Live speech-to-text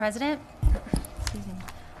President, excuse me.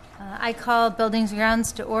 I call Buildings and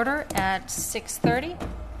Grounds to order at 6:30.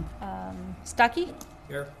 Stuckey?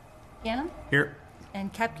 Here. Ganem? Here.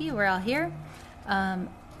 And Kepke, we're all here.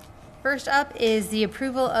 First up is the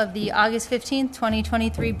approval of the August 15th,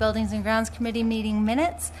 2023 Buildings and Grounds Committee meeting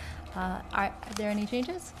minutes. Are there any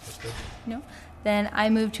changes? No? Then I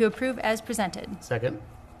move to approve as presented. Second.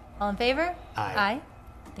 All in favor? Aye. Aye.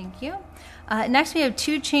 Thank you. Next, we have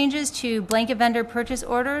two changes to blanket vendor purchase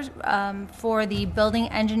orders for the building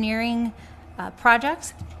engineering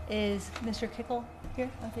projects. Is Mr. Kickle here?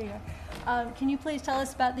 Oh, there you are. Can you please tell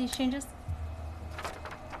us about these changes?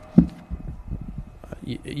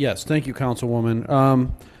 Yes, thank you,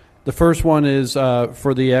 Councilwoman. The first one is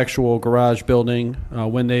for the actual garage building.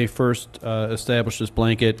 When they first established this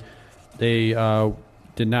blanket, they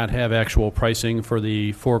did not have actual pricing for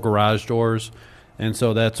the 4 garage doors, and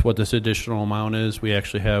so that's what this additional amount is. We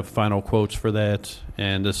actually have final quotes for that,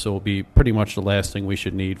 and this will be pretty much the last thing we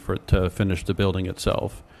should need to finish the building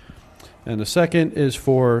itself. And the second is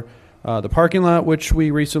for the parking lot, which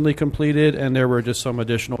we recently completed, and there were just some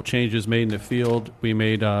additional changes made in the field. We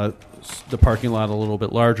made the parking lot a little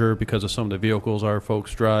bit larger because of some of the vehicles our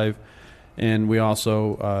folks drive, and we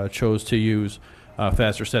also chose to use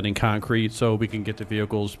faster setting concrete so we can get the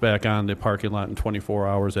vehicles back on the parking lot in 24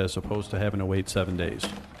 hours as opposed to having to wait 7 days.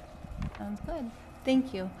 Sounds good.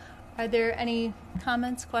 Thank you. Are there any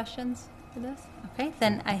comments, questions for this? Okay,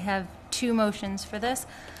 then I have 2 motions for this.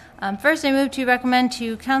 First, I move to recommend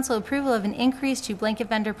to Council approval of an increase to blanket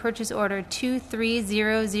vendor purchase order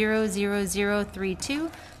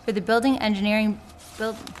 23000032 for the building engineering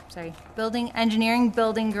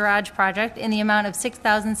building garage project in the amount of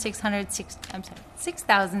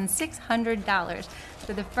 $6,600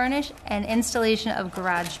 for the furnish and installation of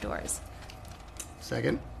garage doors.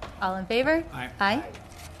 Second. All in favor? Aye. Aye.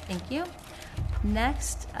 Thank you.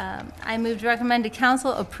 Next, I move to recommend to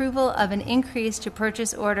Council approval of an increase to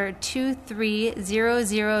purchase order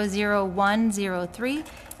 23000103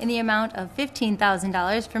 in the amount of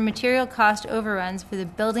 $15,000 for material cost overruns for the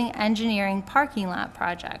building engineering parking lot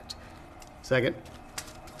project. Second.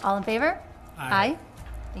 All in favor? Aye.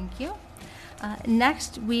 Thank you.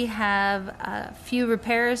 Next, we have a few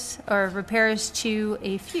repairs to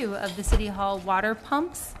a few of the City Hall water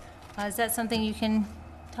pumps. Is that something you can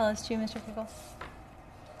tell us too, Mr. Pickle?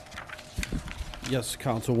 Yes,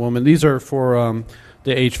 Councilwoman. These are for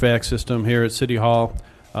the HVAC system here at City Hall.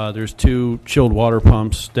 There's 2 chilled water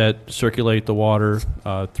pumps that circulate the water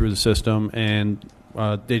through the system, and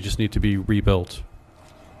they just need to be rebuilt.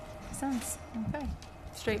 Makes sense. Okay.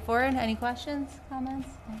 Straightforward. Any questions, comments?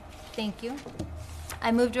 Thank you.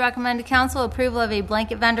 I move to recommend to Council approval of a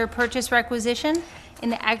blanket vendor purchase requisition in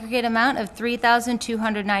the aggregate amount of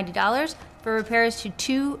 $3,290 for repairs to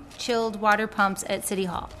 2 chilled water pumps at City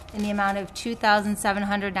Hall in the amount of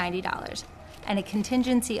 $2,790, and a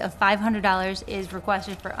contingency of $500 is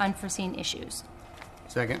requested for unforeseen issues.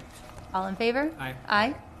 Second. All in favor? Aye.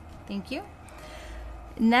 Aye. Thank you.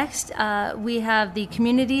 Next, we have the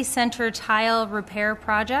Community Center Tile Repair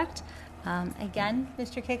Project. Again,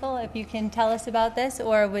 Mr. Kickle, if you can tell us about this,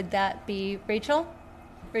 or would that be Rachel?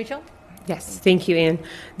 Rachel? Yes, thank you, Ann.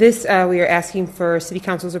 This, we are asking for City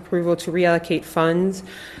Council's approval to reallocate funds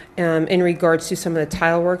in regards to some of the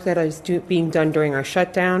tile work that is being done during our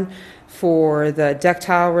shutdown for the deck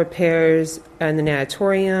tile repairs and the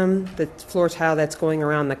natatorium, the floor tile that's going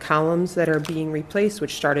around the columns that are being replaced,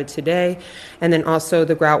 which started today, and then also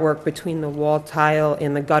the grout work between the wall tile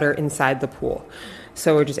and the gutter inside the pool.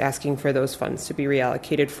 So we're just asking for those funds to be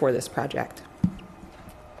reallocated for this project.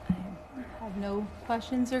 No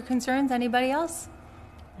questions or concerns? Anybody else?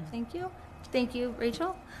 Thank you. Thank you,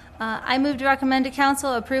 Rachel. I move to recommend to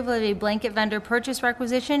Council approval of a blanket vendor purchase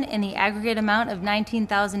requisition in the aggregate amount of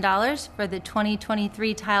 $19,000 for the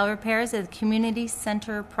 2023 tile repairs at the Community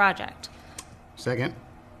Center project. Second.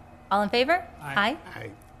 All in favor? Aye.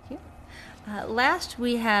 Thank you. Last,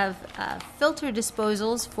 we have filter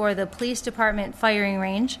disposals for the police department firing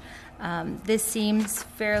range. This seems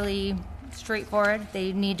fairly straightforward.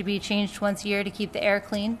 They need to be changed once a year to keep the air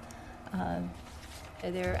clean. Are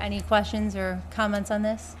there any questions or comments on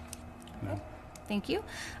this? No. Thank you.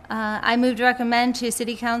 I move to recommend to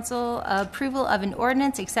City Council approval of an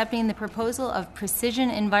ordinance accepting the proposal of Precision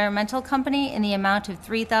Environmental Company in the amount of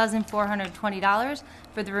 $3,420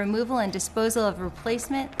 for the removal and disposal of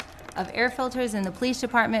replacement of air filters in the police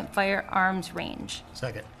department firearms range.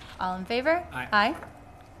 Second. All in favor? Aye. Aye.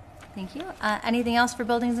 Thank you. Anything else for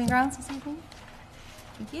Buildings and Grounds this evening?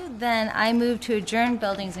 Thank you. Then I move to adjourn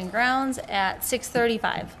Buildings and Grounds at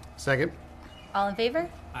 6:35. Second. All in favor?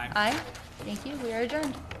 Aye. Aye. Thank you. We are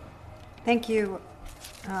adjourned. Thank you.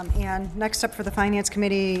 And next up for the Finance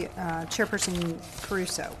Committee, Chairperson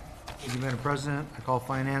Caruso. Thank you, Madam President. I call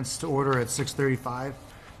Finance to order at 6:35.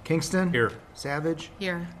 Kingston? Here. Savage?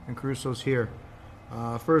 Here. And Caruso's here.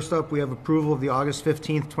 First up, we have approval of the August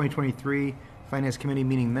 15th, 2023 Finance Committee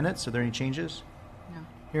meeting minutes. Are there any changes? No.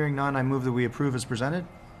 Hearing none, I move that we approve as presented.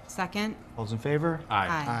 Second. All those in favor?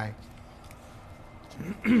 Aye.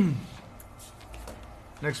 Aye.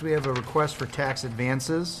 Next, we have a request for tax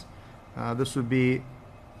advances. This would be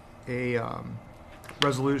a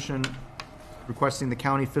resolution requesting the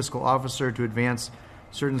county fiscal officer to advance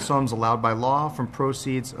certain sums allowed by law from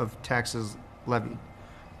proceeds of taxes levied.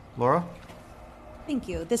 Laura? Thank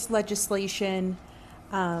you. This legislation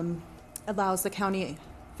allows the county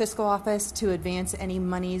fiscal office to advance any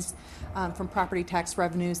monies from property tax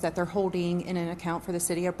revenues that they're holding in an account for the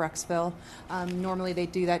city of Brecksville. Normally they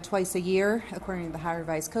do that twice a year. According to the High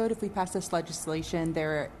Revised Code, if we pass this legislation,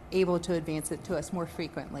 they're able to advance it to us more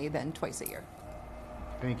frequently than twice a year.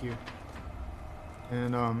 Thank you.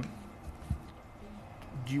 And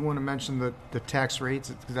do you want to mention the tax rates?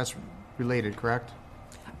 Because that's related, correct?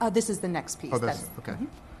 This is the next piece. Oh, that's okay.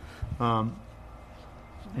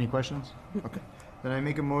 Any questions? Okay. Then I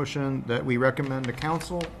make a motion that we recommend to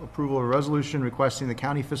council approval of a resolution requesting the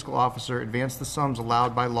county fiscal officer advance the sums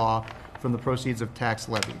allowed by law from the proceeds of tax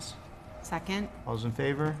levies. Second. All those in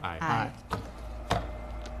favor? Aye.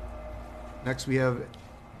 Next, we have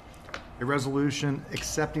a resolution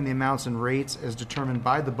accepting the amounts and rates as determined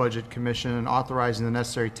by the Budget Commission and authorizing the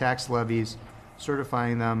necessary tax levies,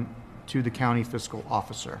 certifying them to the county fiscal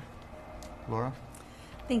officer. Laura?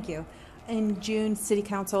 Thank you. In June, City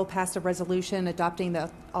Council passed a resolution adopting the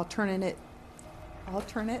alternate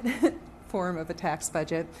form of a tax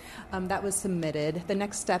budget that was submitted. The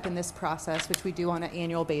next step in this process, which we do on an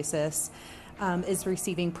annual basis, is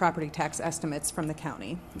receiving property tax estimates from the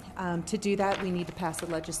county. To do that, we need to pass the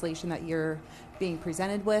legislation that you're being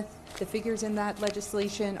presented with. The figures in that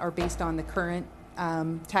legislation are based on the current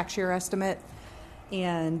tax year estimate,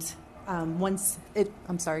 and it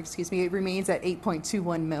remains at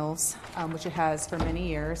 8.21 mils, which it has for many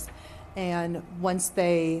years. And once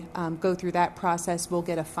they go through that process, we'll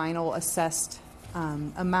get a final assessed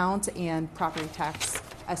amount and property tax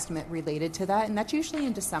estimate related to that. And that's usually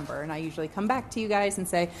in December. And I usually come back to you guys and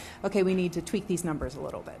say, okay, we need to tweak these numbers a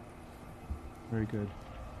little bit. Very good.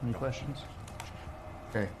 Any questions?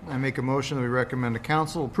 Okay. I make a motion that we recommend to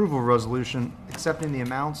council approval of resolution accepting the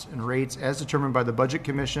amounts and rates as determined by the Budget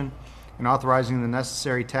Commission and authorizing the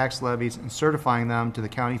necessary tax levies and certifying them to the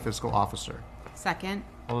county fiscal officer. Second.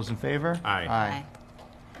 All those in favor? Aye.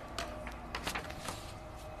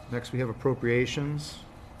 Next, we have appropriations.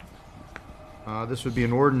 This would be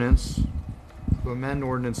an ordinance to amend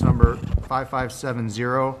ordinance number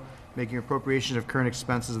 5570, making appropriations of current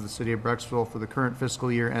expenses of the city of Brecksville for the current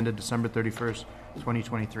fiscal year ended December 31st,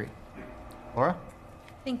 2023. Laura?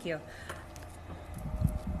 Thank you.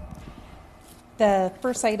 The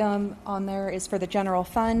first item on there is for the general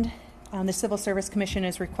fund. The Civil Service Commission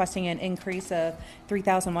is requesting an increase of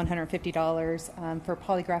 $3,150 for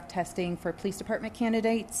polygraph testing for police department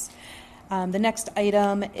candidates. The next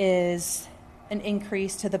item is an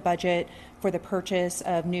increase to the budget for the purchase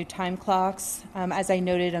of new time clocks. As I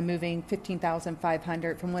noted, I'm moving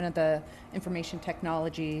 $15,500 from one of the information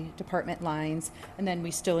technology department lines, and then we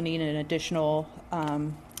still need an additional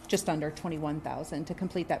just under $21,000 to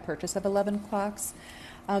complete that purchase of 11 clocks.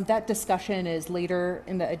 That discussion is later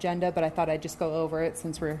in the agenda, but I thought I'd just go over it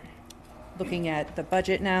since we're looking at the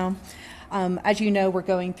budget now. As you know, we're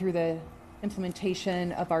going through the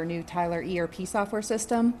implementation of our new Tyler ERP software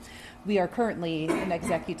system. We are currently an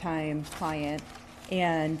ExecuTime client,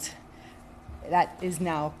 and that is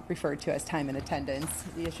now referred to as time and attendance,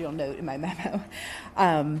 as you'll note in my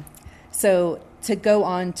memo. So to go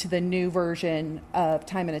on to the new version of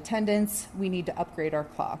time and attendance, we need to upgrade our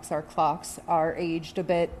clocks. Our clocks are aged a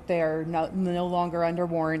bit. They're no longer under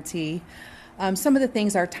warranty. Some of the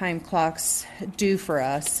things our time clocks do for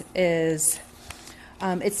us is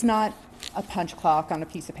it's not a punch clock on a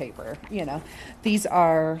piece of paper. These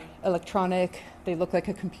are electronic. They look like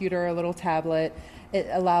a computer, a little tablet. It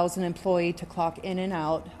allows an employee to clock in and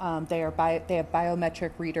out. They have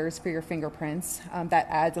biometric readers for your fingerprints. That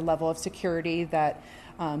adds a level of security that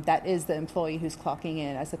is the employee who's clocking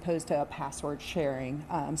in, as opposed to a password sharing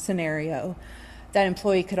scenario. That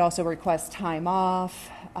employee could also request time off.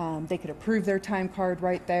 They could approve their time card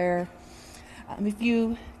right there. If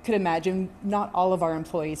you could imagine, not all of our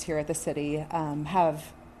employees here at the city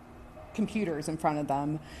have computers in front of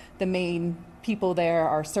them. The main people there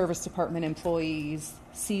are service department employees,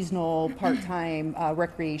 seasonal, part-time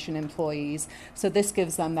recreation employees. So this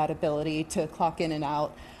gives them that ability to clock in and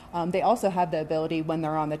out. They also have the ability when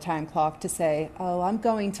they're on the time clock to say, oh, I'm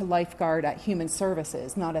going to lifeguard at Human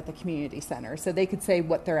Services, not at the community center. So they could say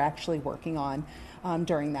what they're actually working on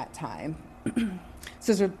during that time.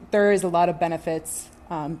 So there is a lot of benefits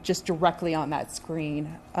just directly on that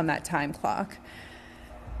screen, on that time clock.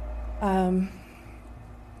 And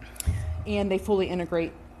they fully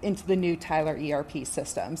integrate into the new Tyler ERP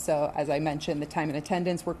system. So as I mentioned, the time and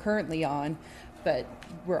attendance we're currently on, but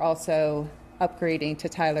we're also upgrading to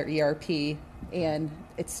Tyler ERP, and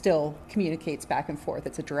it still communicates back and forth.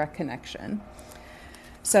 It's a direct connection.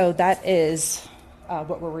 So that is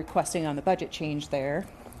what we're requesting on the budget change there.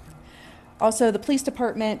 Also, the police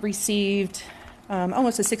department received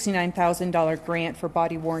almost a $69,000 grant for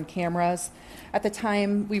body-worn cameras. At the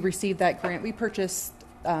time we received that grant, we purchased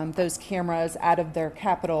those cameras out of their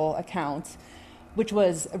capital account, which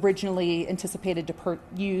was originally anticipated to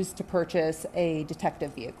use to purchase a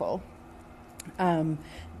detective vehicle.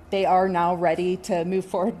 They are now ready to move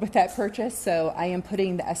forward with that purchase, so I am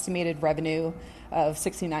putting the estimated revenue of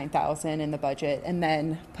 $69,000 in the budget and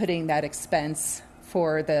then putting that expense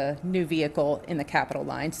for the new vehicle in the capital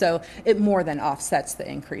line. So it more than offsets the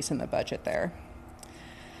increase in the budget there.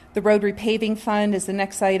 The road repaving fund is the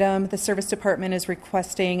next item. The service department is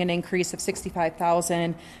requesting an increase of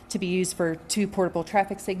 $65,000 to be used for 2 portable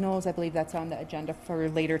traffic signals. I believe that's on the agenda for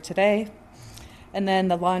later today. And then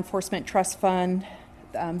the law enforcement trust fund.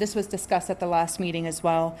 This was discussed at the last meeting as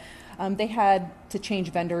well. They had to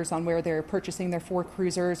change vendors on where they're purchasing their 4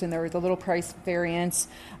 cruisers, and there was a little price variance.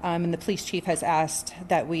 And the police chief has asked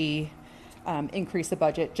that we increase the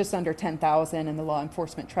budget just under $10,000 in the law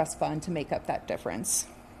enforcement trust fund to make up that difference.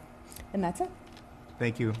 And that's it.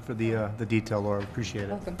 Thank you for the detail, Laura. Appreciate it.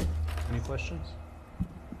 Welcome. Any questions?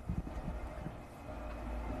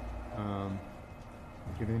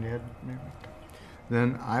 Anything to add, Mayor?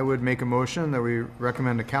 Then I would make a motion that we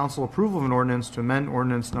recommend to council approval of an ordinance to amend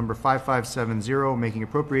ordinance number 5570, making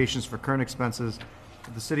appropriations for current expenses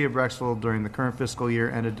of the city of Brecksville during the current fiscal year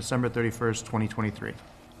ended December 31st, 2023.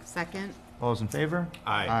 Second. All those in favor?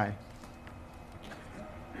 Aye.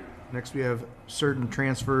 Next, we have certain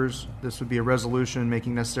transfers. This would be a resolution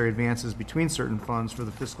making necessary advances between certain funds for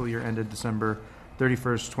the fiscal year ended December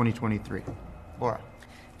 31st, 2023. Laura.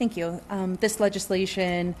 Thank you. This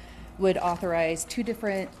legislation would authorize 2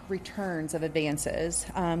 different returns of advances.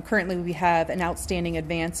 Currently, we have an outstanding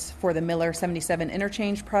advance for the Miller 77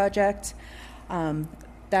 interchange project.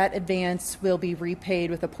 That advance will be repaid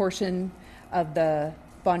with a portion of the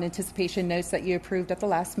bond anticipation notes that you approved at the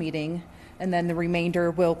last meeting, and then the remainder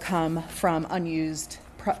will come from unused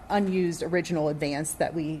original advance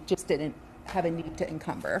that we just didn't have a need to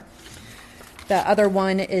encumber. The other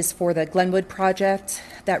one is for the Glenwood project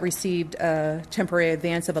that received a temporary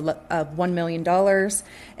advance of $1 million,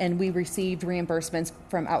 and we received reimbursements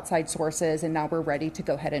from outside sources, and now we're ready to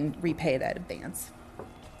go ahead and repay that advance.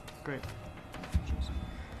 Great.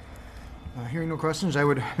 Hearing no questions, I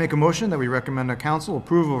would make a motion that we recommend to council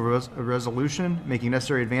approval of a resolution making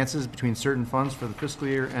necessary advances between certain funds for the fiscal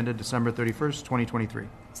year ended December 31st, 2023.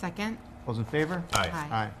 Second. Those in favor?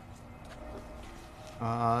 Aye.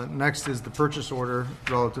 Next is the purchase order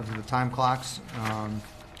relative to the time clocks. I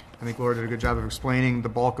think Laura did a good job of explaining the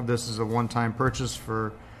bulk of this is a one-time purchase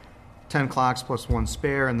for 10 clocks plus 1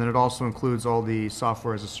 spare, and then it also includes all the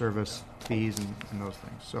software as a service fees and those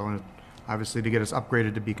things. So and obviously to get us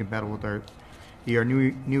upgraded to be compatible with our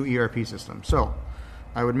new ERP system. So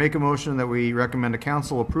I would make a motion that we recommend to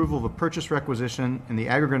council approval of a purchase requisition in the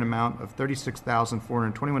aggregate amount of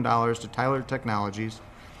 $36,421 to Tyler Technologies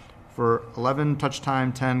for 11 touch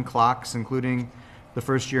time 10 clocks, including the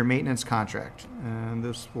first year maintenance contract. And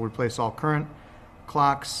this will replace all current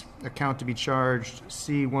clocks. Account to be charged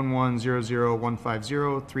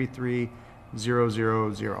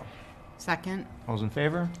C11001503300. Second. All those in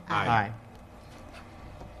favor? Aye.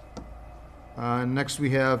 Next,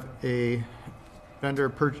 we have a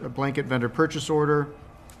blanket vendor purchase order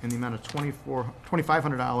in the amount of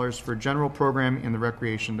 $2,500 for general program in the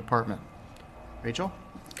recreation department. Rachel?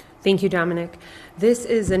 Thank you, Dominic. This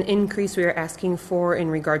is an increase we are asking for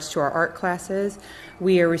in regards to our art classes.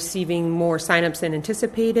 We are receiving more signups than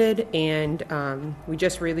anticipated, and we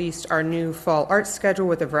just released our new fall art schedule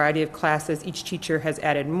with a variety of classes. Each teacher has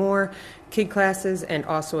added more kid classes and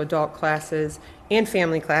also adult classes and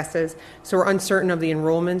family classes. So we're uncertain of the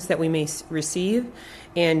enrollments that we may receive,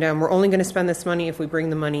 and we're only going to spend this money if we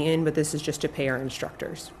bring the money in, but this is just to pay our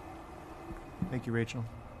instructors. Thank you, Rachel.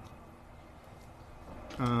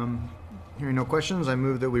 Hearing no questions, I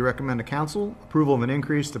move that we recommend to council approval of an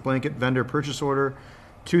increase to blanket vendor purchase order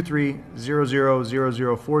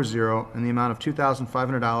 23000040 in the amount of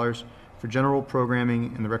 $2,500 for general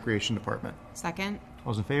programming in the Recreation Department. Second.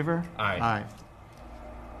 All those in favor? Aye.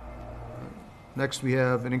 Next, we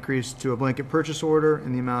have an increase to a blanket purchase order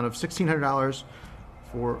in the amount of $1,600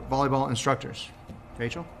 for volleyball instructors.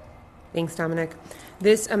 Rachel? Thanks, Dominic.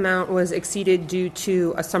 This amount was exceeded due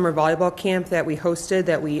to a summer volleyball camp that we hosted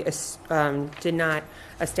that we did not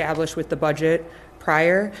establish with the budget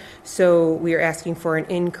prior. So we are asking for an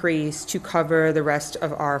increase to cover the rest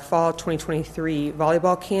of our fall 2023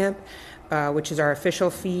 volleyball camp, which is our official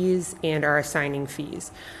fees and our assigning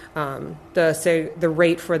fees. The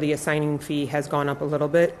rate for the assigning fee has gone up a little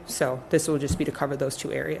bit, so this will just be to cover those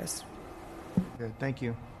two areas. Good, thank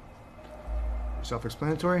you.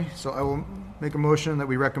 Self-explanatory. So I will make a motion that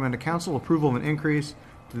we recommend to council approval of an increase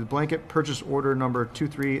to the blanket purchase order number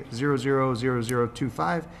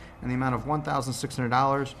 23000025 in the amount of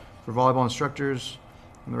 $1,600 for volleyball instructors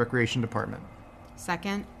in the Recreation Department.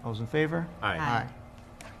 Second. All those in favor? Aye.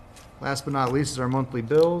 Last but not least is our monthly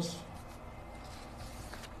bills.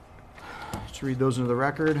 Let's read those into the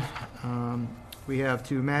record. We have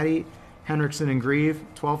to Maddie Henriksen and Grieve,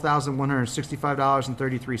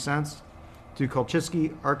 $12,165.33. To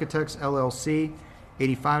Kolchiski Architects LLC,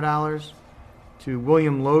 $85. To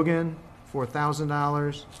William Logan,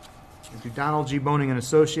 $4,000. And to Donald G. Boning and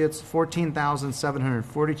Associates,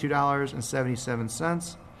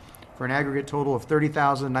 $14,742.77, for an aggregate total of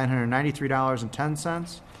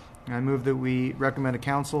 $30,993.10. And I move that we recommend to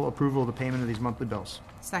council approval of the payment of these monthly bills.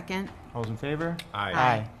 Second. All those in favor?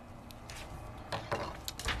 Aye.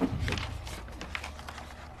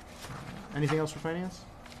 Anything else for finance?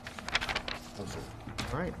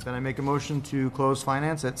 All right, then I make a motion to close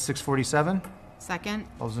finance at 6:47. Second.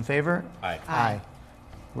 All those in favor? Aye.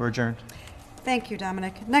 We're adjourned. Thank you,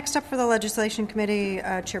 Dominic. Next up for the Legislation Committee,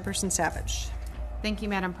 Chairperson Savage. Thank you,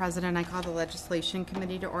 Madam President. I call the Legislation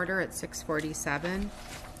Committee to order at 6:47.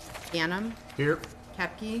 Annam, Here.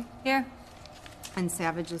 Kepke, Here. and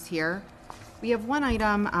Savage is here. We have one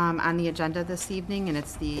item on the agenda this evening, and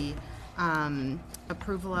it's the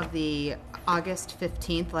approval of the August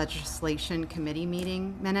 15th Legislation Committee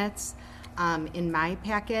meeting minutes. In my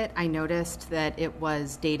packet, I noticed that it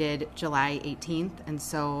was dated July 18th, and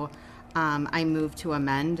so I move to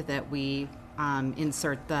amend that we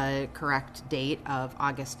insert the correct date of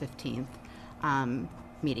August 15th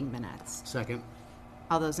meeting minutes. Second.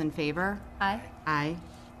 All those in favor? Aye. Aye.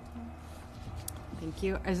 Thank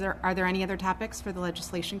you. Are there any other topics for the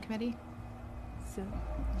Legislation Committee? So,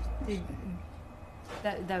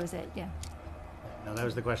 that was it, yeah. No, that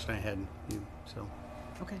was the question I had. So.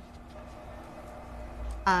 Okay.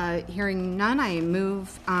 Hearing none, I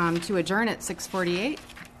move to adjourn at 6:48.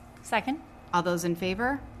 Second? All those in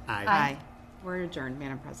favor? Aye. We're adjourned,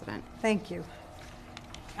 Madam President. Thank you.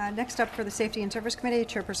 Next up for the Safety and Service Committee,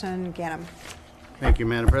 Chairperson Ganem. Thank you,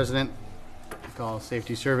 Madam President. I call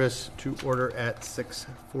Safety Service to order at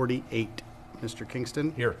 6:48. Mr.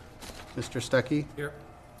 Kingston? Here. Mr. Stuckey? Here.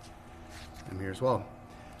 I'm here as well.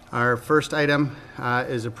 Our first item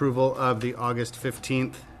is approval of the August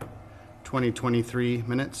 15th, 2023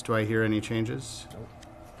 minutes. Do I hear any changes? Nope.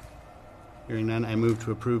 Hearing none, I move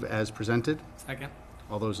to approve as presented. Second.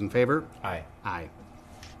 All those in favor? Aye. Aye.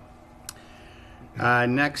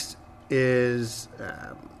 Next is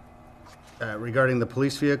regarding the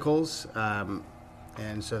police vehicles,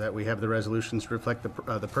 and so that we have the resolutions to reflect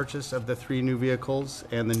the purchase of the 3 new vehicles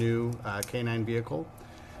and the new K-9 vehicle.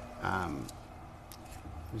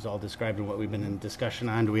 It was all described in what we've been in discussion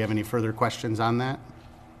on. Do we have any further questions on that?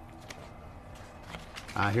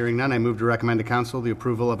 Hearing none, I move to recommend to council the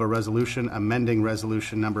approval of a resolution amending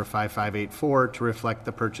resolution number 5584 to reflect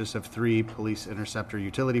the purchase of 3 police interceptor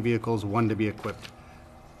utility vehicles, 1 to be equipped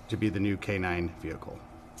to be the new K-9 vehicle.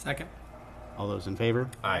 Second. All those in favor?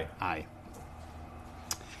 Aye. Aye.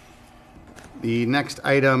 The next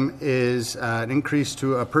item is an increase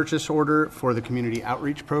to a purchase order for the community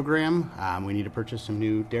outreach program. We need to purchase some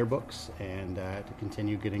new dare books and to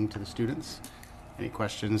continue getting to the students. Any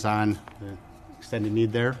questions on the extended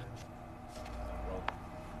need there?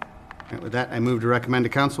 Right, with that, I move to recommend to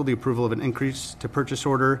council the approval of an increase to purchase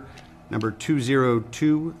order number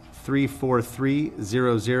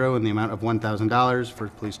 202-34300 in the amount of $1,000 for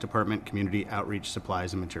Police Department community outreach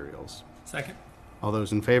supplies and materials. Second. All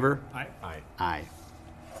those in favor? Aye. Aye. Aye.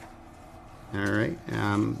 All right.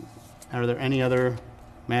 Are there any other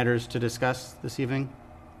matters to discuss this evening?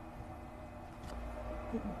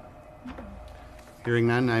 Hearing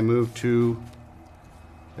none, I move to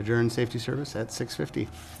adjourn safety service at 6:50.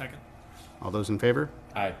 Second. All those in favor?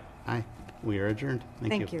 Aye. Aye. We are adjourned.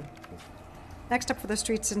 Thank you. Next up for the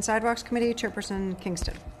Streets and Sidewalks Committee, Chairperson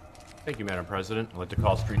Kingston. Thank you, Madam President. I'd like to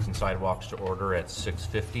call Streets and Sidewalks to order at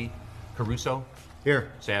 6:50. Caruso?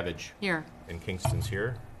 Here. Savage? Here. And Kingston's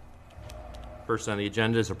here. First on the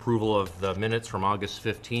agenda is approval of the minutes from August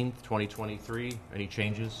 15th, 2023. Any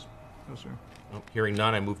changes? No, sir. Nope. Hearing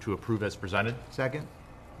none, I move to approve as presented. Second?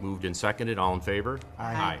 Moved and seconded. All in favor?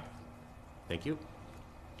 Aye. Thank you.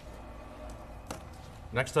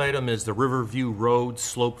 Next item is the Riverview Road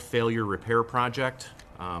Slope Failure Repair Project.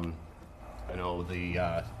 I know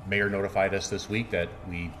the mayor notified us this week that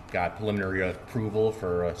we got preliminary approval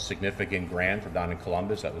for a significant grant from down in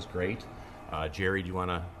Columbus. That was great. Jerry, do you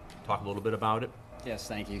want to talk a little bit about it? Yes,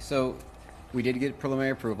 thank you. So we did get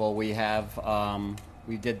preliminary approval. We have,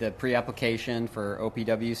 we did the pre-application for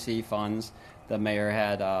OPWC funds. The mayor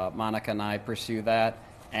had Monica and I pursue that,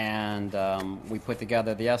 and we put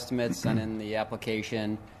together the estimates, sent in the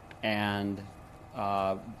application, and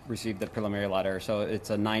received the preliminary letter. So it's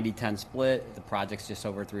a 90-10 split. The project's just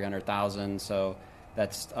over $300,000, so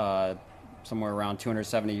that's somewhere around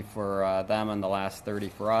 $270 for them and the last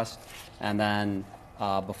 $30 for us. And then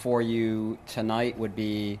before you tonight would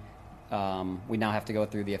be, we now have to go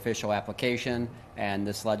through the official application, and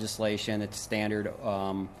this legislation, it's standard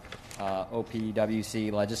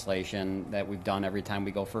OPWC legislation that we've done every time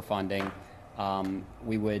we go for funding.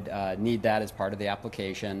 We would need that as part of the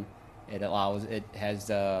application. It has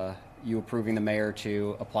you approving the mayor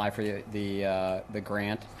to apply for the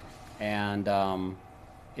grant, and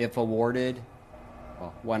if awarded,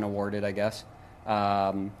 well, when awarded, I guess,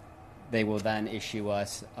 they will then issue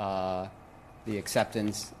us the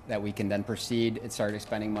acceptance that we can then proceed and start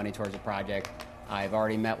expending money towards the project. I've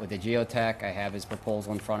already met with the geotech. I have his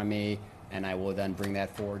proposal in front of me, and I will then bring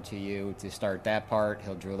that forward to you to start that part.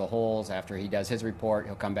 He'll drill the holes. After he does his report,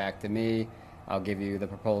 he'll come back to me. I'll give you the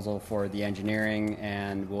proposal for the engineering,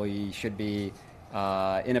 and we should be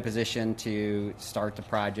in a position to start the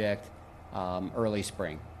project early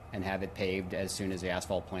spring and have it paved as soon as the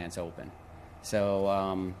asphalt plant's open. So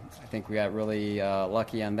I think we got really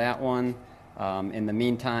lucky on that one. In the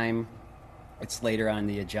meantime, it's later on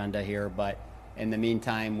the agenda here, but in the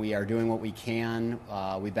meantime, we are doing what we can.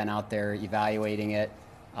 We've been out there evaluating it.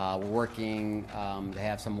 We're working to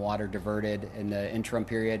have some water diverted in the interim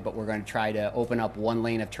period, but we're going to try to open up one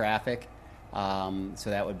lane of traffic. So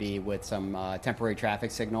that would be with some temporary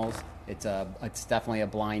traffic signals. It's definitely a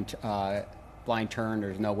blind turn.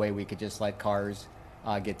 There's no way we could just let cars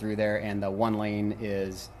get through there, and the one lane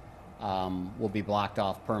will be blocked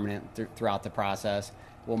off permanent throughout the process.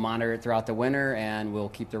 We'll monitor it throughout the winter, and we'll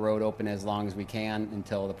keep the road open as long as we can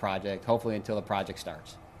until the project, hopefully until the project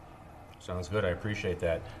starts. Sounds good. I appreciate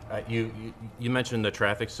that. You mentioned the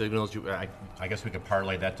traffic signals. I guess we could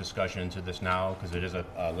parlay that discussion into this now because it is a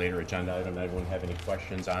later agenda item. Anyone have any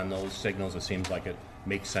questions on those signals? It seems like it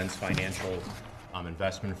makes sense financial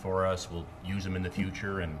investment for us. We'll use them in the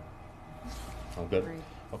future. And all good? Great.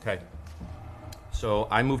 Okay. So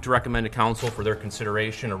I move to recommend to council for their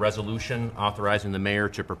consideration a resolution authorizing the mayor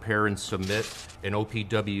to prepare and submit an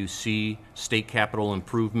OPWC state capital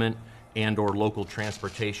improvement and or local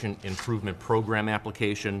transportation improvement program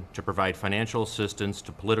application to provide financial assistance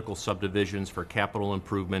to political subdivisions for capital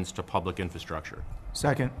improvements to public infrastructure.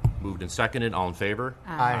 Second. Moved and seconded. All in favor?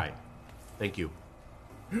 Aye. Thank you.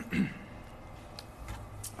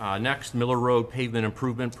 Next, Miller Road Pavement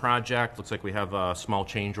Improvement Project. Looks like we have a small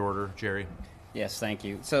change order. Jerry? Yes, thank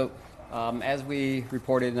you. So, as we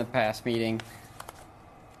reported in the past meeting,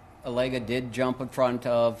 Allega did jump in front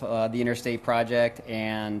of the interstate project,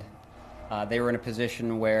 and they were in a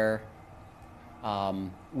position where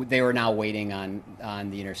they were now waiting on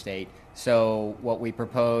the interstate. So what we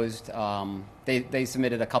proposed, they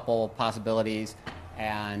submitted a couple possibilities,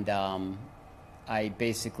 and I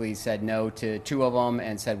basically said no to two of them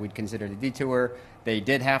and said we'd consider the detour. They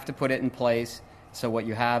did have to put it in place. So what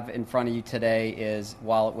you have in front of you today is,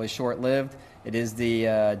 while it was short-lived, it is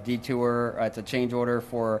the detour. It's a change order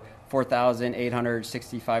for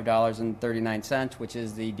 $4,865.39, which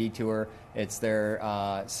is the detour. It's their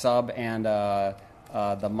sub and the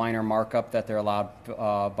minor markup that they're allowed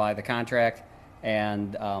by the contract.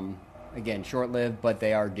 And again, short-lived, but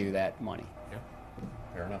they are due that money. Yeah,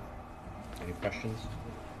 fair enough. Any questions?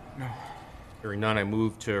 No. Hearing none, I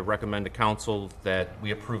move to recommend to council that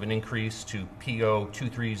we approve an increase to PO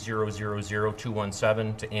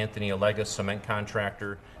 2300217 to Anthony Allega Cement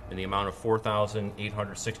Contractor in the amount of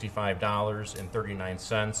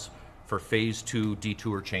 $4,865.39 for Phase 2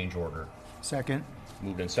 detour change order. Second.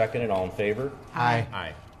 Moved and seconded. All in favor? Aye.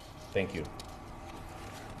 Aye. Thank you.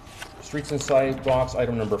 Streets and sidewalks,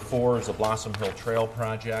 item number 4 is the Blossom Hill Trail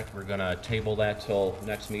project. We're gonna table that till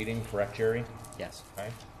next meeting, correct, Jerry? Yes. Okay.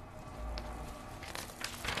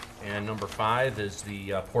 And number 5 is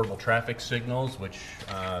the portable traffic signals, which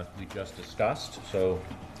we just discussed. So,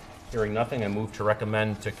 hearing nothing, I move to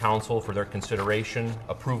recommend to council for their consideration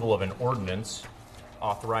approval of an ordinance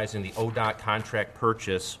authorizing the ODOT contract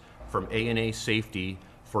purchase from A&A Safety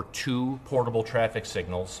for 2 portable traffic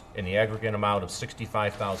signals in the aggregate amount of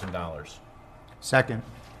 $65,000. Second.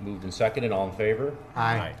 Moved and seconded. All in favor?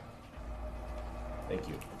 Aye. Thank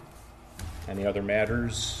you. Any other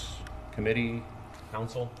matters? Committee?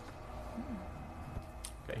 Council?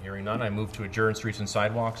 Okay, hearing none, I move to adjourn Streets and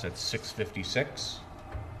Sidewalks at 6:56.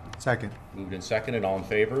 Second. Moved and seconded. All in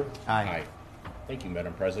favor? Aye. Thank you,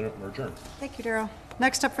 Madam President. We're adjourned. Thank you, Darrell.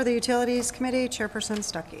 Next up for the Utilities Committee, Chairperson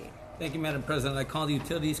Stuckey. Thank you, Madam President. I call the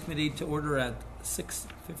Utilities Committee to order at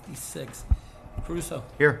 6:56. Caruso.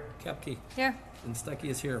 Here. Kepke. Here. And Stuckey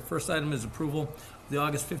is here. First item is approval of the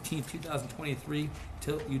August 15, 2023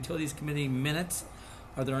 Utilities Committee minutes.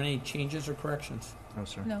 Are there any changes or corrections? No,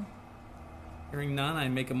 sir. No. Hearing none, I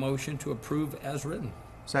make a motion to approve as written.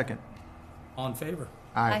 Second. All in favor?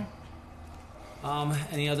 Aye.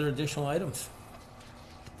 Any other additional items?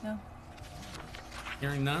 No.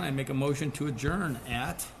 Hearing none, I make a motion to adjourn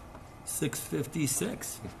at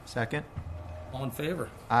 6:56. Second. All in favor?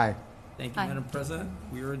 Aye. Thank you, Aye. Madam President.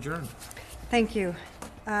 We are adjourned. Thank you.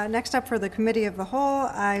 Next up for the Committee of the Whole,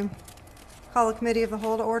 I call the Committee of the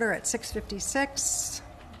Whole to order at 6:56.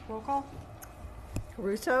 Roll call.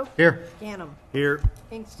 Caruso. Here. Ganem. Here.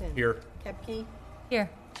 Kingston. Here. Kepke. Here.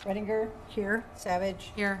 Redinger. Here.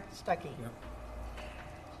 Savage. Here. Stuckey.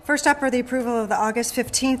 First up are the approval of the August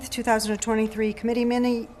 15th, 2023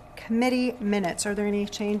 committee minutes. Are there any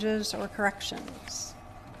changes or corrections?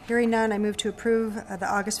 Hearing none, I move to approve the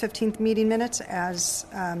August 15th meeting minutes as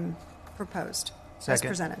proposed, as Second.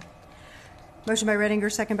 presented. Motion by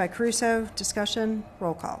Redinger, second by Caruso. Discussion,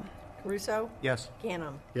 roll call. Caruso. Yes.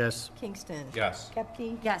 Ganem. Yes. Kingston. Yes.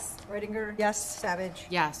 Kepke. Yes. Redinger. Yes. Savage.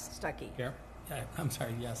 Yes. Stuckey. Here? I'm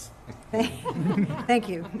sorry, yes. Thank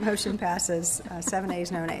you. Motion passes. 7 ayes,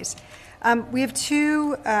 no nays. We have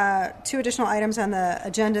two additional items on the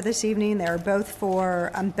agenda this evening. They are both for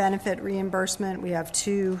benefit reimbursement. We have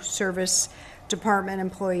 2 service department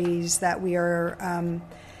employees that we are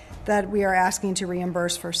asking to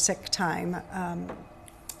reimburse for sick time.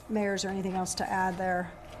 Mayor, is there anything else to add there?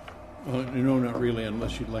 No, not really,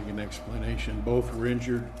 unless you'd like an explanation. Both were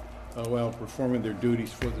injured while performing their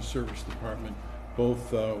duties for the service department.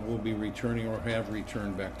 Both will be returning or have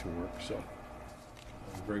returned back to work, so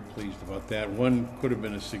I'm very pleased about that. One could have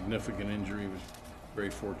been a significant injury. He was very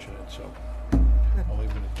fortunate, so I'll leave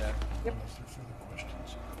it at that. Yep. Unless there's further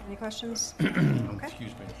questions. Any questions? Okay.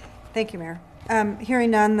 Excuse me. Thank you, Mayor.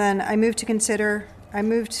 Hearing none, then I move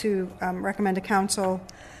to recommend to council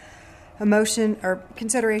a motion or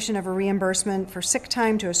consideration of a reimbursement for sick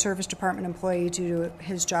time to a service department employee due to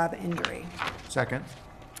his job injury. Second.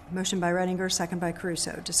 Motion by Redinger, second by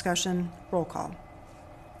Caruso. Discussion, roll call.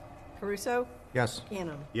 Caruso. Yes.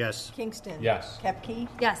 Ganem. Yes. Kingston. Yes. Kepke.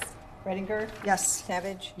 Yes. Redinger. Yes.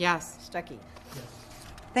 Savage. Yes. Stuckey.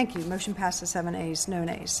 Thank you. Motion passes 7 ayes, no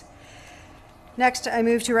nays. Next, I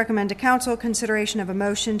move to recommend to council consideration of a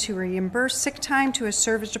motion to reimburse sick time to a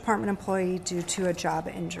service department employee due to a job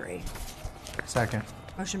injury. Second.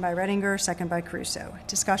 Motion by Redinger, second by Caruso.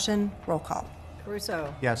 Discussion, roll call.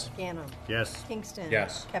 Caruso. Yes. Ganem. Yes. Kingston.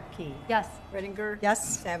 Yes. Kepke. Yes. Redinger.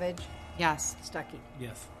 Yes. Savage. Yes. Stuckey.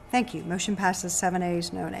 Yes. Thank you. Motion passes 7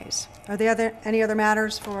 ayes, no nays. Are there any other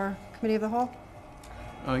matters for Committee of the Whole?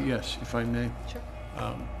 Yes, if I may. Sure.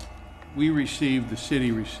 The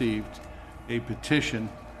city received a petition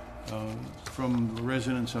from the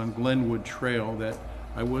residents on Glenwood Trail that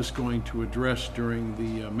I was going to address during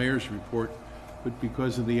the mayor's report, but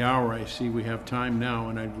because of the hour, I see we have time now,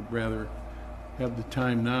 and I would rather have the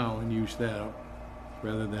time now and use that up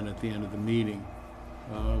rather than at the end of the meeting.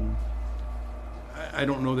 I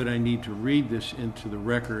don't know that I need to read this into the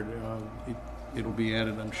record. It'll be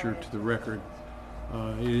added, I'm sure, to the record.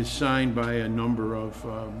 It is signed by a number of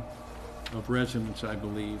residents, I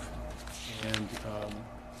believe, and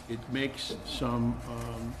it makes some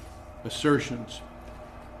assertions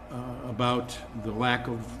about the lack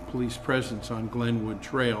of police presence on Glenwood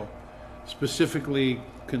Trail, specifically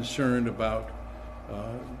concerned about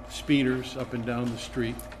speeders up and down the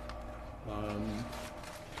street,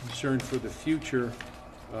 concerned for the future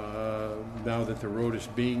now that the road is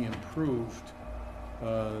being improved,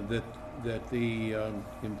 that the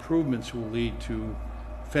improvements will lead to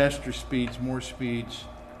faster speeds, more speeds,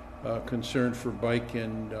 concern for bike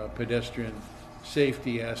and pedestrian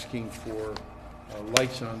safety, asking for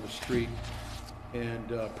lights on the street and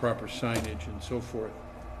proper signage and so forth.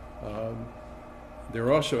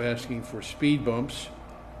 They're also asking for speed bumps,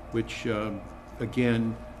 which,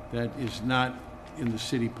 again, that is not in the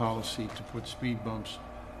city policy to put speed bumps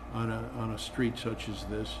on a street such as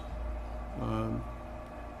this.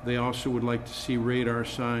 They also would like to see radar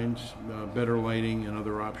signs, better lighting, and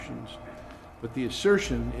other options. But the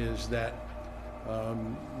assertion is that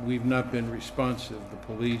we've not been responsive, the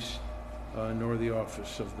police, nor the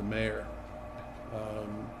office of the mayor.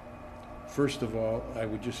 First of all, I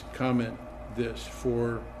would just comment this.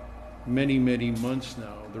 For many, many months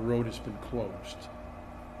now, the road has been closed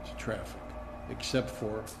to traffic, except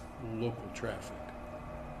for local traffic.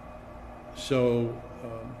 So,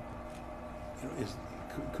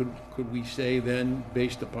 could we say then,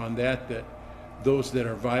 based upon that, that those that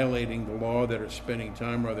are violating the law, that are spending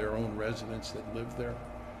time, are their own residents that live there,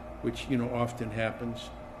 which often happens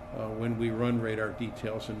when we run radar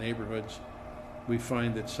details in neighborhoods. We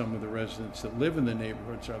find that some of the residents that live in the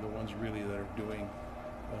neighborhoods are the ones really that are doing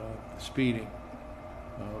the speeding.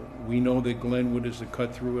 We know that Glenwood is a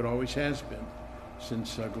cut through. It always has been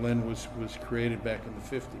since Glen was created back in the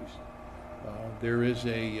 50s. There is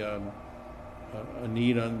a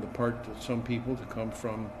need on the part of some people to come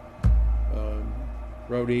from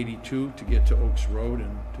Route 82 to get to Oaks Road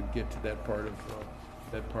and to get to that part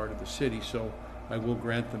of the city. So I will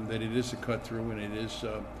grant them that it is a cut through, and it is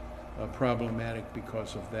problematic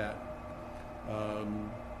because of that.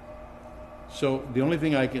 So the only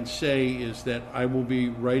thing I can say is that I will be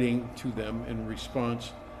writing to them in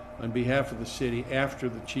response on behalf of the city after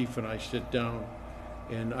the chief and I sit down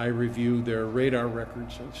and I review their radar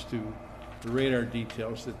records as to the radar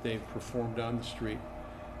details that they've performed on the street,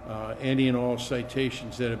 any and all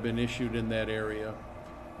citations that have been issued in that area.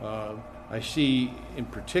 I see in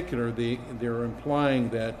particular they're implying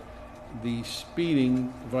that the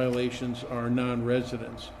speeding violations are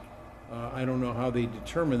non-residents. I don't know how they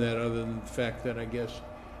determine that, other than the fact that I guess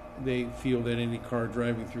they feel that any car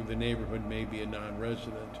driving through the neighborhood may be a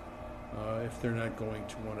non-resident if they're not going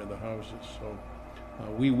to one of the houses. So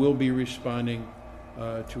we will be responding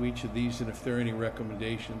to each of these, and if there are any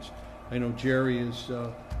recommendations. I know Jerry is,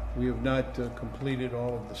 we have not completed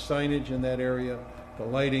all of the signage in that area, the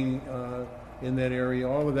lighting in that area.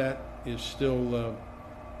 All of that is still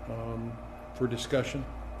for discussion.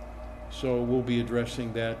 So we'll be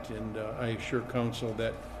addressing that, and I assure council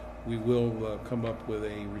that we will come up with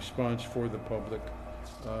a response for the public,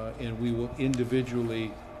 and we will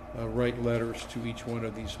individually write letters to each one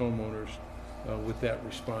of these homeowners with that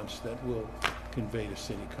response that will convey to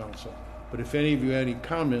city council. But if any of you had any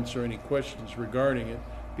comments or any questions regarding it,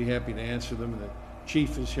 be happy to answer them. The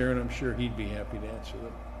chief is here, and I'm sure he'd be happy to answer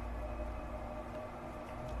them.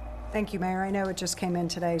 Thank you, Mayor. I know it just came in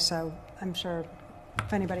today, so I'm sure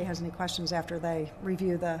if anybody has any questions after they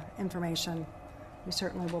review the information, we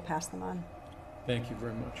certainly will pass them on. Thank you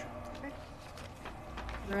very much. Okay.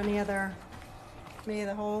 Are there any other committee of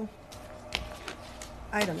the whole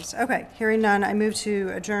items? Okay, hearing none, I move to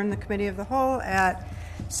adjourn the committee of the whole at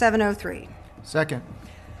 7:03. Second.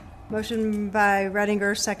 Motion by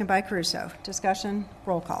Redinger, second by Caruso. Discussion,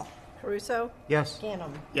 roll call. Caruso? Yes.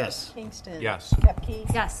 Ganem? Yes. Kingston? Yes.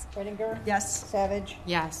 Kepke? Yes. Redinger? Yes. Savage?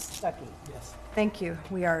 Yes. Stuckey? Yes. Thank you.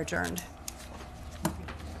 We are adjourned. I'm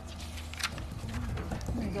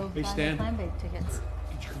gonna go Hey, buy Stan. the climb bake tickets.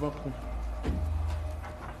 Could you come up?